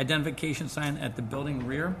identification sign at the building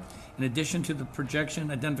rear, in addition to the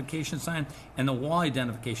projection identification sign and the wall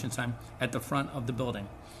identification sign at the front of the building.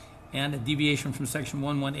 And a deviation from Section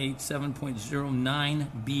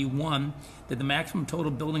 1187.09B1 that the maximum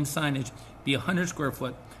total building signage be 100 square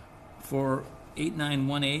foot for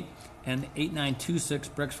 8918 and 8926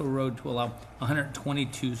 Brecksville Road to allow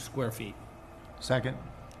 122 square feet. Second.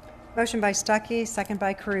 Motion by Stuckey, second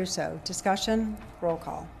by Caruso. Discussion, roll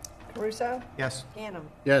call. Caruso. Yes. Ganem.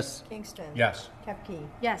 Yes. Kingston. Yes. Kepke.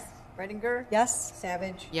 Yes. Reidinger. Yes.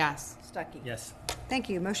 Savage. Yes. Stuckey. Yes. Thank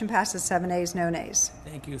you. Motion passes 7 ayes, no nays.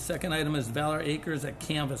 Thank you. Second item is Valor Acres at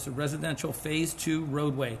Canvas, a residential Phase 2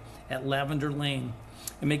 roadway at Lavender Lane.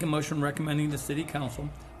 I make a motion recommending the City Council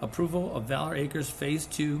approval of Valor Acres Phase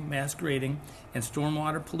 2 mass grading and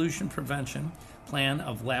stormwater pollution prevention plan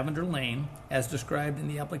of Lavender Lane as described in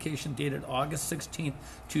the application dated August 16,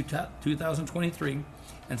 2023,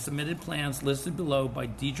 and submitted plans listed below by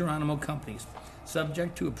DiGeronimo Companies,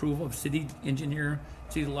 subject to approval of city engineer,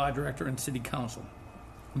 city law director, and city council.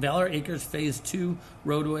 Valor Acres Phase 2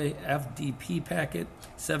 roadway FDP packet,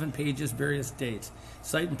 7 pages, various dates.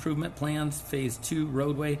 Site improvement plans, Phase 2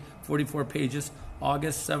 roadway, 44 pages,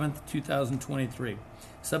 August 7th, 2023.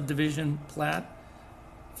 Subdivision plat,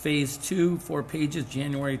 Phase 2, 4 pages,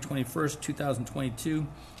 January 21st, 2022.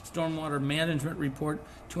 Stormwater management report,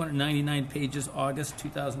 299 pages, August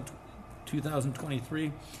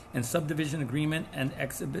 2023. And subdivision agreement and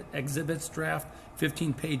exhibits draft,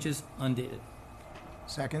 15 pages, undated.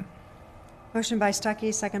 Second? Motion by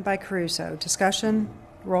Stuckey, second by Caruso. Discussion,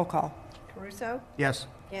 roll call. Caruso? Yes.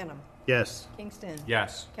 Ganem? Yes. Kingston?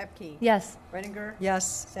 Yes. Kepke? Yes. Reidinger?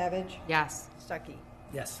 Yes. Savage? Yes. Stuckey?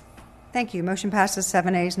 Yes. Thank you. Motion passes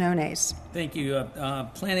 7 ayes, no nays. Thank you.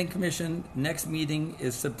 Planning Commission, next meeting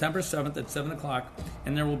is September 7th at 7 o'clock,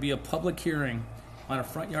 and there will be a public hearing on a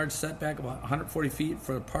front yard setback of 140 feet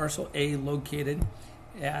for parcel A located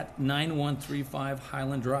at 9135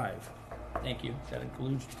 Highland Drive. Thank you. That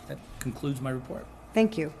concludes my report.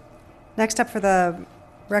 Thank you. Next up for the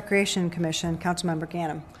Recreation Commission, Councilmember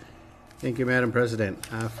Ganem. Thank you, Madam President.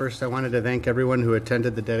 First, I wanted to thank everyone who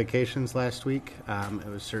attended the dedications last week. It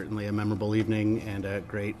was certainly a memorable evening and a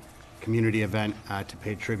great community event to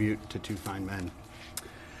pay tribute to two fine men.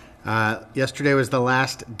 Yesterday was the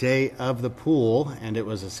last day of the pool, and it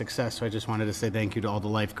was a success, so I just wanted to say thank you to all the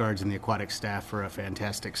lifeguards and the aquatic staff for a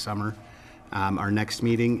fantastic summer. Our next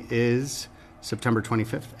meeting is September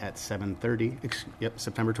 25th at 7:30.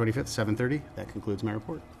 September 25th, 7:30. That concludes my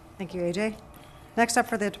report. Thank you, AJ. Next up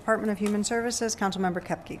for the Department of Human Services, Councilmember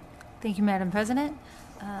Kepke. Thank you, Madam President.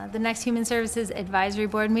 The next Human Services Advisory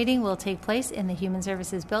Board meeting will take place in the Human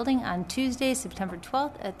Services Building on Tuesday, September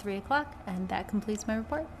 12th at 3 o'clock, and that completes my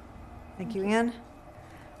report. Thank you, Ann.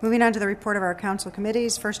 Moving on to the report of our council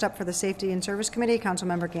committees. First up for the Safety and Service Committee,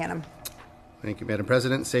 Councilmember Ganem. Thank you, Madam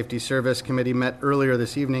President. Safety Service Committee met earlier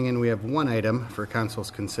this evening, and we have one item for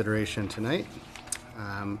council's consideration tonight.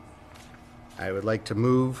 I would like to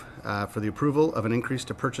move for the approval of an increase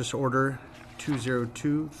to purchase order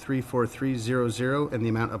 202-34300 in the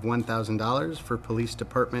amount of $1,000 for Police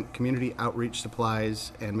Department community outreach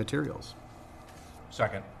supplies and materials.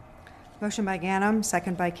 Second. Motion by Ganem,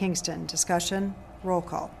 second by Kingston. Discussion, roll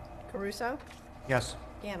call. Caruso? Yes.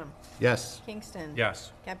 Ganem? Yes. Kingston?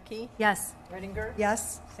 Yes. Kepke? Yes. Reidinger?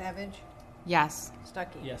 Yes. Savage? Yes.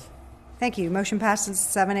 Stuckey? Yes. Thank you. Motion passes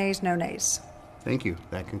 7 ayes, no nays. Thank you.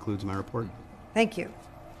 That concludes my report. Thank you.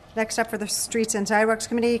 Next up for the Streets and Sidewalks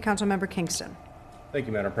Committee, Councilmember Kingston. Thank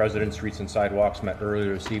you, Madam President. Streets and Sidewalks met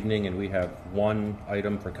earlier this evening, and we have one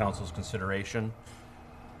item for council's consideration.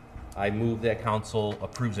 I move that council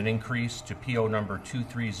approves an increase to PO number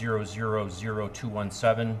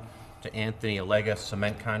 230000217 to Anthony Allega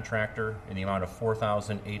Cement Contractor in the amount of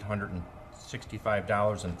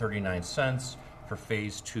 $4,865.39 for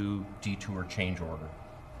Phase 2 detour change order.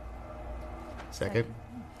 Second.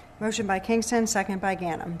 Motion by Kingston, second by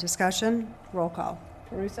Ganem. Discussion, roll call.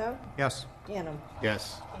 Caruso? Yes. Ganem?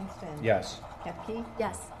 Yes. Kingston? Yes. Kepke?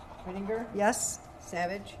 Yes. Reidinger? Yes.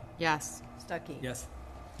 Savage? Yes. Stuckey? Yes.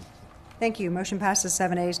 Thank you. Motion passes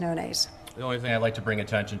 7 ayes, no nays. The only thing I'd like to bring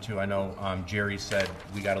attention to, I know Jerry said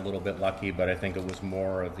we got a little bit lucky, but I think it was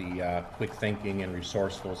more of the quick thinking and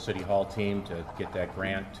resourceful City Hall team to get that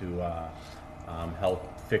grant to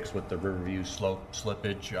help fix with the Riverview slope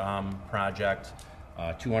slippage project.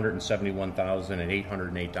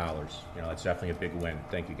 $271,808. That's definitely a big win.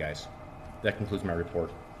 Thank you, guys. That concludes my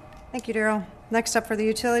report. Thank you, Darrell. Next up for the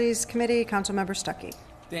Utilities Committee, Councilmember Stuckey.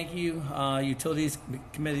 Thank you. Utilities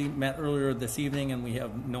Committee met earlier this evening, and we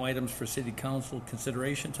have no items for City Council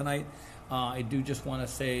consideration tonight. I do just want to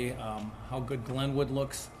say how good Glenwood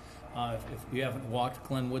looks. If you haven't walked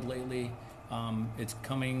Glenwood lately, it's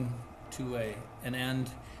coming to an end.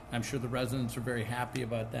 I'm sure the residents are very happy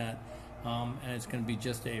about that, and it's going to be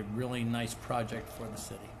just a really nice project for the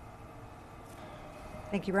city.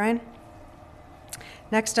 Thank you, Brian.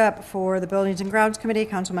 Next up for the Buildings and Grounds Committee,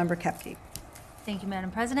 Councilmember Kepke. Thank you, Madam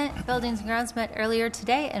President. Buildings and Grounds met earlier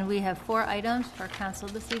today, and we have 4 items for council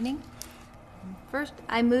this evening. First,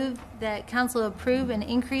 I move that council approve an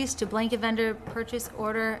increase to blanket vendor purchase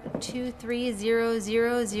order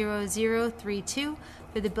 2300032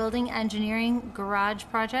 for the building engineering garage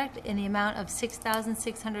project in the amount of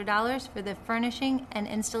 $6,600 for the furnishing and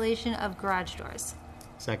installation of garage doors.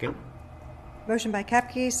 Second. Motion by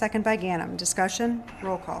Kepke, second by Ganem. Discussion,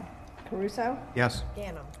 roll call. Caruso? Yes.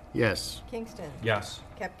 Ganem? Yes. Kingston? Yes.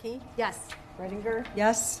 Kepke? Yes. Redinger.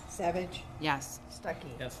 Yes. Savage. Yes.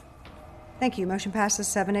 Stuckey. Yes. Thank you. Motion passes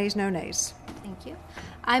 7 ayes, no nays. Thank you.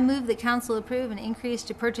 I move that council approve an increase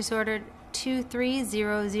to purchase order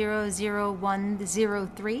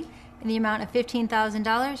 23000103 in the amount of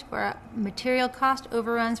 $15,000 for material cost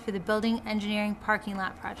overruns for the building engineering parking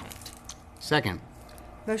lot project. Second.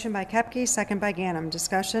 Motion by Kepke, second by Ganem.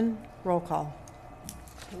 Discussion? Roll call.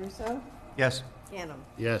 Caruso. Yes. Ganem.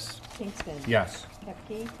 Yes. Kingston. Yes.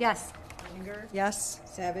 Kepke. Yes. Redinger. Yes.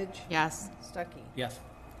 Savage. Yes. Stuckey. Yes.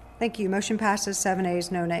 Thank you. Motion passes 7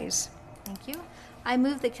 ayes, no nays. Thank you. I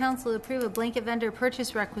move that council approve a blanket vendor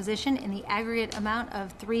purchase requisition in the aggregate amount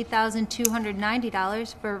of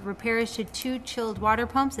 $3,290 for repairs to 2 chilled water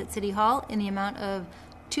pumps at City Hall in the amount of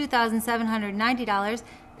 $2,790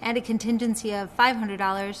 and a contingency of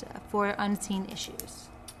 $500 for unseen issues.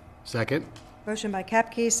 Second. Motion by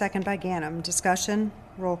Kepke, second by Ganem. Discussion?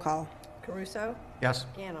 Roll call. Caruso. Yes.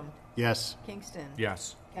 Ganem. Yes. Kingston.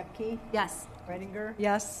 Yes. Kepke. Yes. Redinger.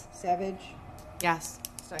 Yes. Savage. Yes.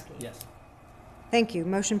 Stuckey. Yes. Thank you.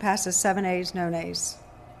 Motion passes 7 ayes, no nays.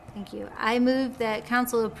 Thank you. I move that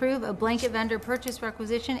council approve a blanket vendor purchase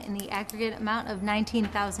requisition in the aggregate amount of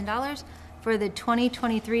 $19,000 for the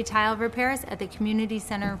 2023 tile repairs at the community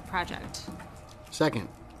center project. Second.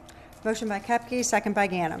 Motion by Kepke, second by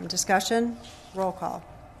Ganem. Discussion? Roll call.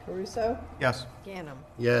 Caruso. Yes. Ganem.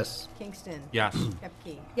 Yes. Kingston. Yes.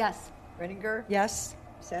 Kepke. Yes. Redinger. Yes.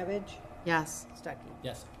 Savage. Yes. Stuckey.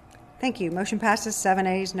 Yes. Thank you. Motion passes 7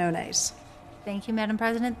 ayes, no nays. Thank you, Madam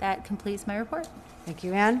President. That completes my report. Thank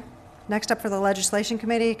you, Ann. Next up for the Legislation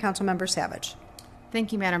Committee, Councilmember Savage.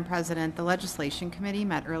 Thank you, Madam President. The Legislation Committee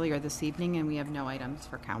met earlier this evening, and we have no items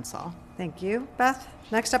for council. Thank you, Beth.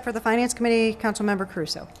 Next up for the Finance Committee, Councilmember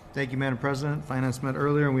Caruso. Thank you, Madam President. Finance met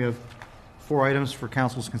earlier, and we have 4 items for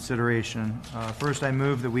council's consideration. First, I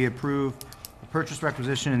move that we approve a purchase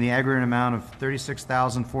requisition in the aggregate amount of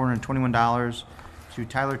 $36,421 to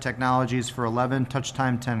Tyler Technologies for 11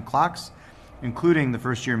 touch-time 10 clocks, including the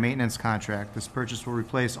first-year maintenance contract. This purchase will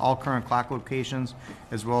replace all current clock locations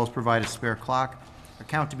as well as provide a spare clock.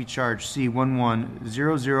 Account to be charged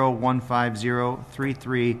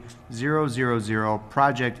C110015033000,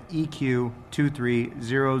 project EQ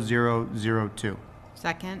 230002.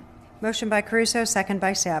 Second. Motion by Caruso, second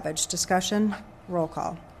by Savage. Discussion? Roll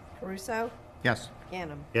call. Caruso. Yes.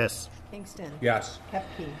 Ganem. Yes. Kingston. Yes.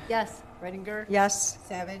 Kepke. Yes. Redinger. Yes.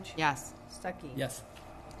 Savage. Yes. Stuckey. Yes.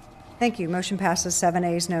 Thank you. Motion passes 7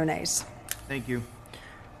 ayes, no nays. Thank you.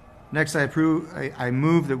 Next, I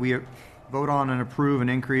move that we vote on and approve an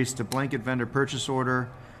increase to blanket vendor purchase order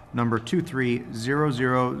number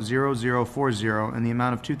 23000040 in the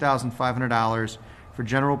amount of $2,500 for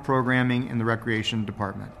general programming in the Recreation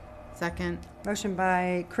Department. Second. Motion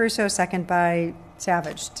by Caruso, second by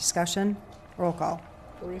Savage. Discussion? Roll call.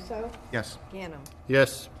 Caruso. Yes. Ganem.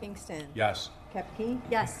 Yes. Kingston. Yes. Kepke.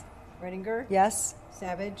 Yes. Redinger. Yes.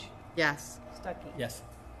 Savage. Yes. Stuckey. Yes.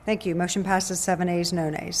 Thank you. Motion passes 7 ayes, no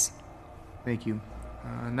nays. Thank you.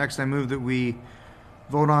 Next, I move that we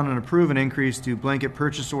vote on and approve an increase to blanket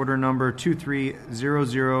purchase order number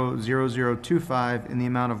 23000025 in the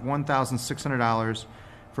amount of $1,600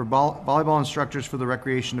 for volleyball instructors for the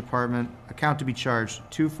Recreation Department. Account to be charged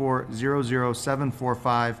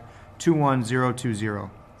 24007452120.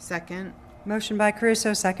 Second. Motion by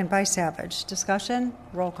Caruso, second by Savage. Discussion?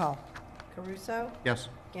 Roll call. Caruso. Yes.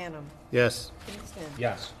 Ganem. Yes. Kingston.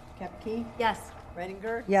 Yes. Kepke. Yes.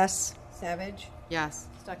 Redinger. Yes. Savage. Yes.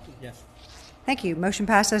 Stuckey. Yes. Thank you. Motion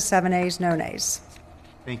passes 7 ayes, no nays.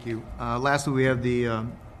 Thank you. Lastly, we have the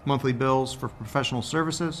monthly bills for professional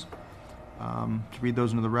services. To read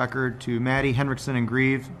those into the record, to Maddie Henriksen and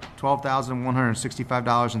Grieve,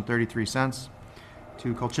 $12,165.33.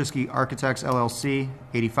 To Kolchiski Architects LLC,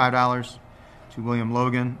 $85. To William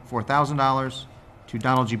Logan, $4,000. To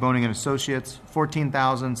Donald G. Boning and Associates,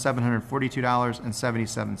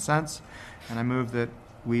 $14,742.77. And I move that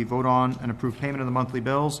we vote on and approve payment of the monthly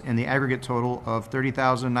bills in the aggregate total of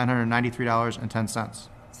 $30,993.10.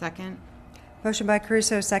 Second. Motion by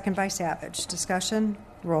Caruso, second by Savage. Discussion?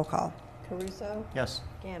 Roll call. Caruso. Yes.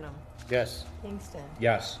 Ganem. Yes. Kingston.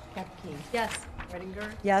 Yes. Kepke. Yes.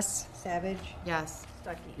 Redinger. Yes. Savage. Yes.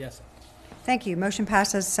 Stuckey. Yes. Thank you. Motion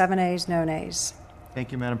passes 7 ayes, no nays.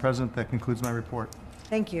 Thank you, Madam President. That concludes my report.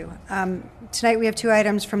 Thank you. Tonight we have 2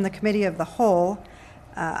 items from the Committee of the Whole.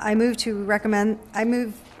 I move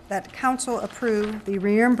that council approve the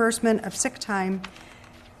reimbursement of sick time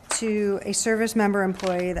to a service member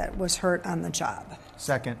employee that was hurt on the job.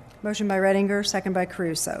 Second. Motion by Redinger, second by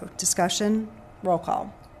Caruso. Discussion? Roll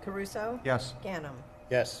call. Caruso. Yes. Ganem.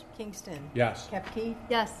 Yes. Kingston. Yes. Kepke.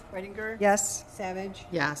 Yes. Redinger. Yes. Savage.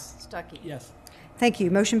 Yes. Stuckey. Yes. Thank you.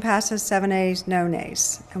 Motion passes 7 ayes, no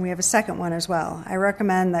nays. And we have a second one as well. I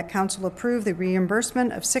recommend that council approve the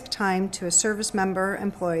reimbursement of sick time to a service member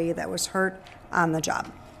employee that was hurt on the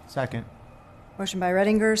job. Second. Motion by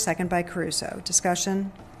Reddinger, second by Caruso.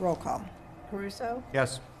 Discussion, roll call. Caruso?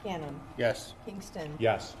 Yes. Cannon? Yes. Kingston?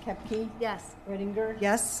 Yes. Kepke? Yes. Reddinger?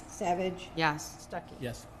 Yes? Savage? Yes. Stuckey?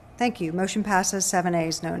 Yes. Thank you. Motion passes 7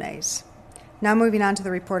 ayes, no nays. Now moving on to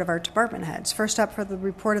the report of our department heads. First up for the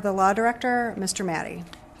report of the law director, Mr. Matty.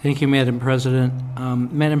 Thank you, Madam President.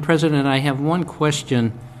 Madam President, I have one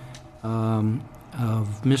question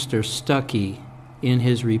of Mr. Stuckey in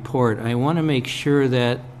his report. I want to make sure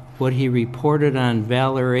that what he reported on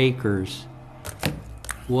Valor Acres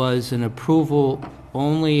was an approval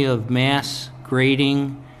only of mass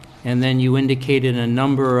grading, and then you indicated a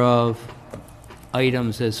number of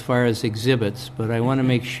items as far as exhibits, but I want to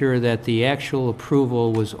make sure that the actual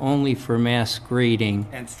approval was only for mass grading.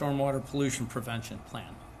 And stormwater pollution prevention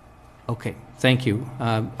plan. Okay, thank you.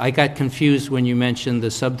 I got confused when you mentioned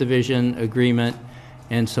the subdivision agreement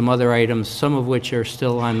and some other items, some of which are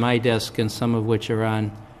still on my desk and some of which are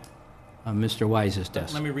on Mr. Wise's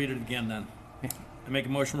desk. Let me read it again then. I make a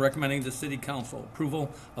motion recommending the City Council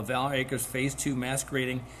approval of Valor Acres Phase 2 mass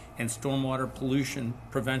grading and stormwater pollution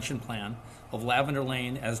prevention plan of Lavender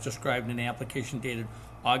Lane as described in the application dated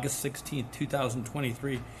August 16,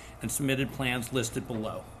 2023, and submitted plans listed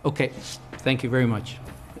below. Okay, thank you very much.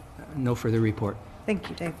 No further report. Thank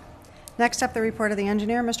you, Dave. Next up, the report of the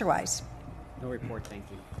engineer, Mr. Wise. No report, thank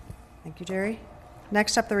you. Thank you, Jerry.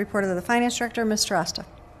 Next up, the report of the finance director, Mr. Asta.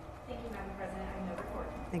 Thank you, Madam President. I have no report.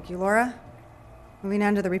 Thank you, Laura. Moving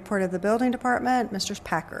on to the report of the building department, Mr.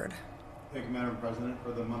 Packard. Thank you, Madam President.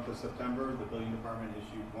 For the month of September, the building department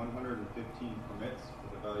issued 115 permits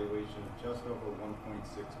with a valuation of just over $1.6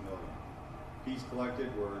 million. Fees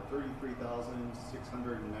collected were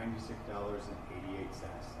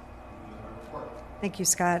 $33,696.88. Thank you,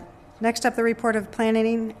 Scott. Next up, the report of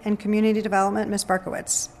planning and community development, Ms.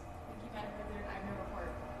 Barkowitz. Thank you, Madam President. I have no report.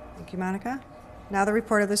 Thank you, Monica. Now the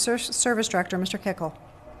report of the service director, Mr. Kickle.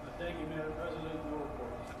 Thank you, Madam President. No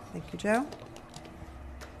report. Thank you, Joe.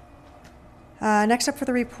 Next up for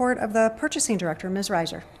the report of the purchasing director, Ms.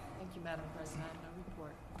 Reiser. Thank you, Madam President. No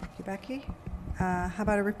report. Thank you, Becky. How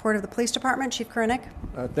about a report of the police department, Chief Koenig?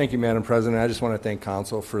 Thank you, Madam President. I just want to thank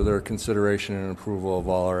council for their consideration and approval of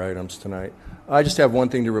all our items tonight. I just have one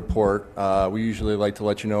thing to report. We usually like to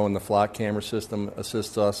let you know when the flock camera system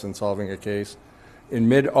assists us in solving a case. In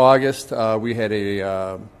mid-August, we had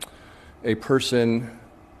a person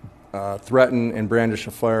threaten and brandish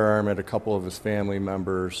a firearm at a couple of his family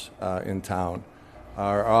members in town.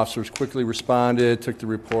 Our officers quickly responded, took the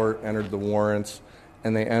report, entered the warrants,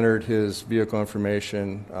 and they entered his vehicle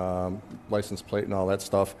information, license plate and all that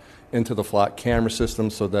stuff into the flock camera system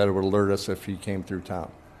so that it would alert us if he came through town.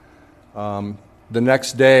 The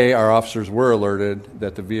next day, our officers were alerted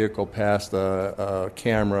that the vehicle passed a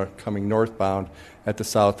camera coming northbound at the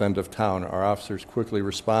south end of town. Our officers quickly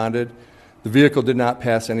responded. The vehicle did not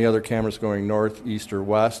pass any other cameras going north, east, or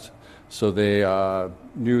west, so they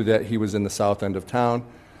knew that he was in the south end of town.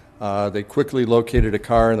 They quickly located a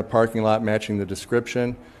car in the parking lot matching the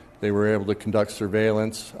description. They were able to conduct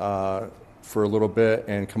surveillance for a little bit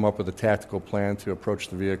and come up with a tactical plan to approach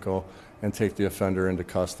the vehicle and take the offender into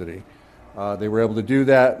custody. They were able to do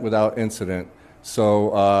that without incident.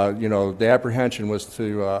 So, the apprehension was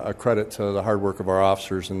to a credit to the hard work of our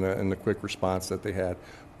officers and the quick response that they had.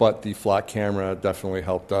 But the flock camera definitely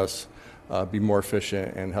helped us be more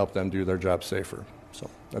efficient and help them do their job safer. So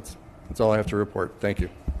that's all I have to report. Thank you.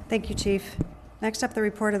 Thank you, Chief. Next up, the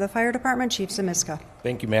report of the fire department, Chief Zamiska.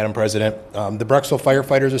 Thank you, Madam President. The Brecksville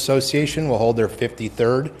Firefighters Association will hold their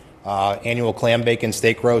 53rd annual clam bacon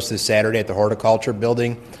steak roast this Saturday at the Horticulture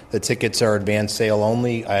Building. The tickets are advance sale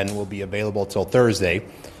only and will be available till Thursday.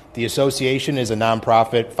 The association is a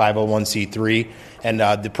nonprofit 501c3, and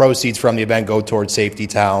the proceeds from the event go towards Safety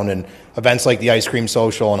Town and events like the ice cream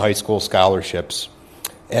social and high school scholarships.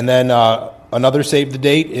 And then another save the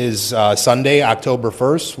date is Sunday, October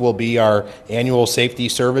 1st, will be our annual safety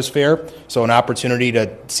service fair. So an opportunity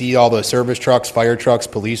to see all the service trucks, fire trucks,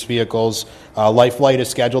 police vehicles. Life Flight is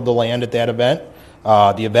scheduled to land at that event.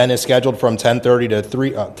 The event is scheduled from 10:30 to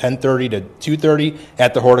 2:30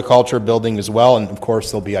 at the Horticulture Building as well, and of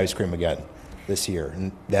course there'll be ice cream again this year.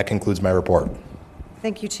 And that concludes my report.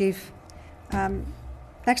 Thank you, Chief.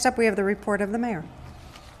 Next up, we have the report of the mayor.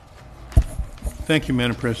 Thank you,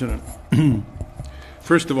 Madam President.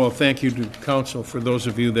 First of all, thank you to council for those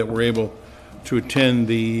of you that were able to attend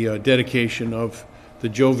the dedication of the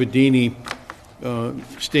Joe Vidini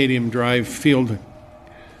Stadium Drive field.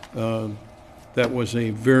 That was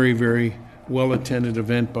a very, very well-attended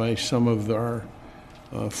event by some of our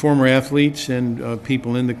former athletes and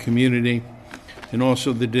people in the community, and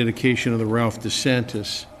also the dedication of the Ralph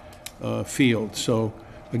DeSantis field. So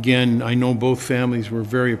again, I know both families were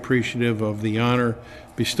very appreciative of the honor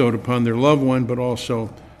bestowed upon their loved one, but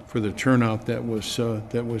also for the turnout that was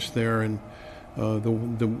there, and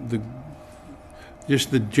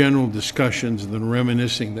just the general discussions and the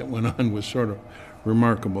reminiscing that went on was sort of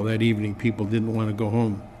remarkable. That evening, people didn't want to go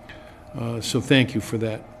home. So thank you for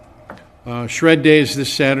that. Shred Day is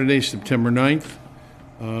this Saturday, September 9th.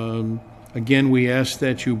 Again, we ask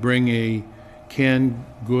that you bring a canned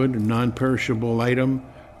good, non-perishable item,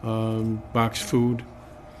 boxed food,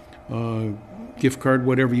 gift card,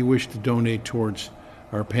 whatever you wish to donate towards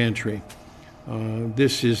our pantry.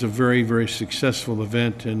 This is a very, very successful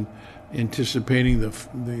event, and anticipating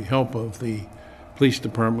the help of the police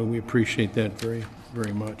department, we appreciate that very,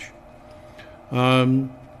 very much.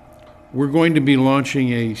 We're going to be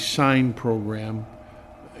launching a sign program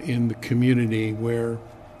in the community where,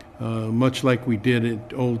 much like we did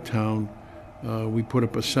at Old Town, we put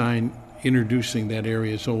up a sign introducing that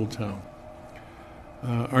area as Old Town.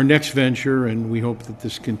 Our next venture, and we hope that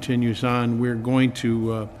this continues on, we're going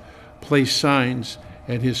to place signs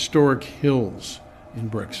at historic hills in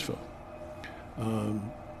Brecksville.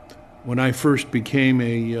 When I first became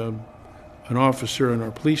an officer in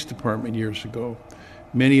our police department years ago,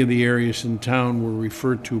 many of the areas in town were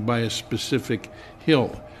referred to by a specific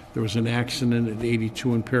hill. There was an accident at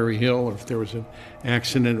 82 and Perry Hill, or if there was an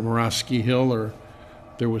accident at Morosky Hill, or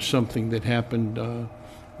there was something that happened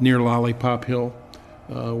near Lollipop Hill.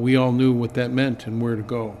 We all knew what that meant and where to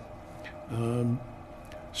go.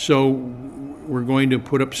 So we're going to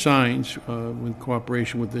put up signs in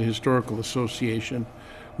cooperation with the Historical Association.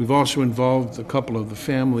 We've also involved a couple of the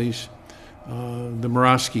families. The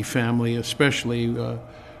Morosky family especially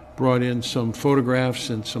brought in some photographs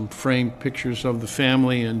and some framed pictures of the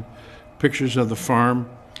family and pictures of the farm.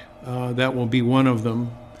 That will be one of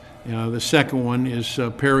them. The second one is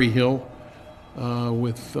Perry Hill,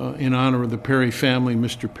 in honor of the Perry family.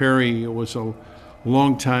 Mr. Perry was a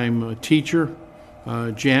longtime teacher,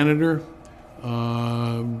 janitor,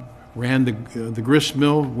 ran the grist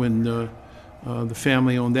mill when the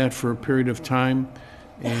family owned that for a period of time,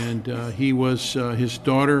 and his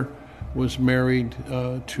daughter was married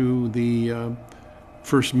to the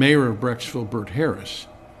first mayor of Brecksville, Bert Harris.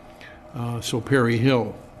 So Perry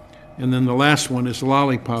Hill. And then the last one is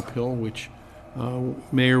Lollipop Hill, which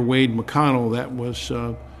Mayor Wade McConnell, that was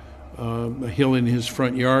a hill in his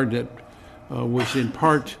front yard that was in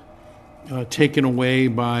part taken away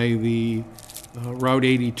by the Route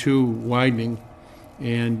 82 widening,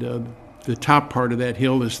 and the top part of that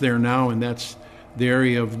hill is there now, and that's the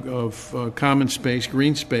area of common space,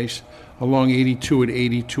 green space, along 82 at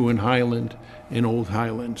 82 in Highland and Old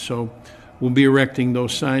Highland. So we'll be erecting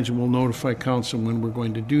those signs, and we'll notify council when we're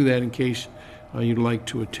going to do that in case you'd like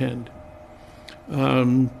to attend.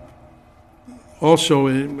 Also,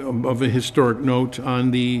 of a historic note,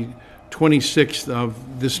 on the 26th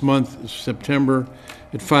of this month, September,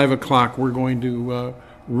 at 5 o'clock, we're going to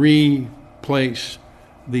replace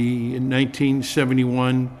the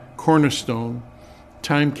 1971 Cornerstone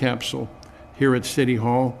time capsule here at City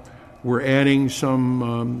Hall. We're adding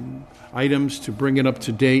some items to bring it up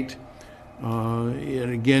to date.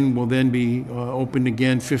 And again, will then be opened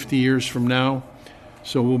again 50 years from now.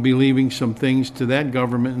 So we'll be leaving some things to that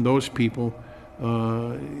government and those people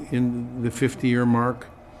in the 50-year mark,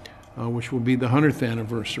 which will be the 100th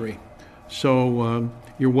anniversary. So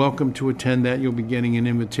you're welcome to attend that. You'll be getting an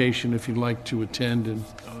invitation if you'd like to attend and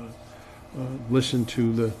listen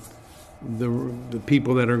to the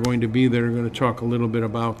people that are going to be there. Are going to talk a little bit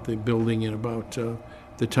about the building and about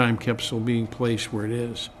the time capsule being placed where it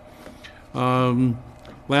is.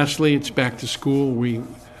 Lastly, it's back to school. We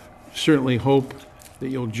certainly hope that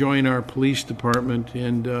you'll join our police department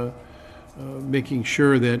in making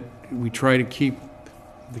sure that we try to keep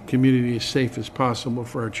the community as safe as possible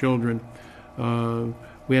for our children.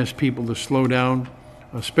 We ask people to slow down,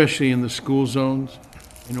 especially in the school zones.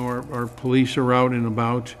 You know, our police are out and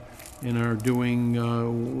about and are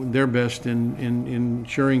doing their best in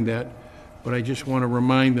ensuring that. But I just want to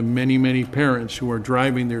remind the many, many parents who are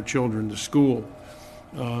driving their children to school,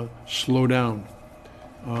 slow down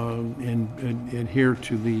and adhere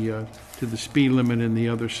to the speed limit and the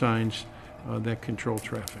other signs that control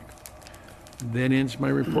traffic. That ends my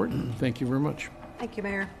report. Thank you very much. Thank you,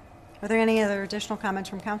 Mayor. Are there any other additional comments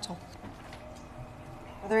from council?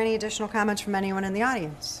 Are there any additional comments from anyone in the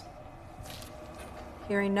audience?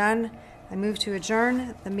 Hearing none, I move to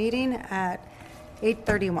adjourn the meeting at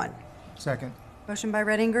 8:31. Second. Motion by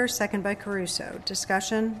Redinger, second by Caruso.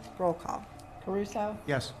 Discussion, roll call. Caruso?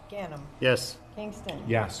 Yes. Ganem? Yes. Kingston?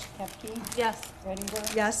 Yes. Kepke? Yes.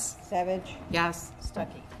 Redinger? Yes, Savage? Yes.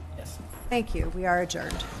 Stuckey? Yes. thank you. We are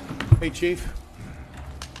adjourned. Hey, Chief.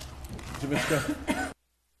 Zabisco.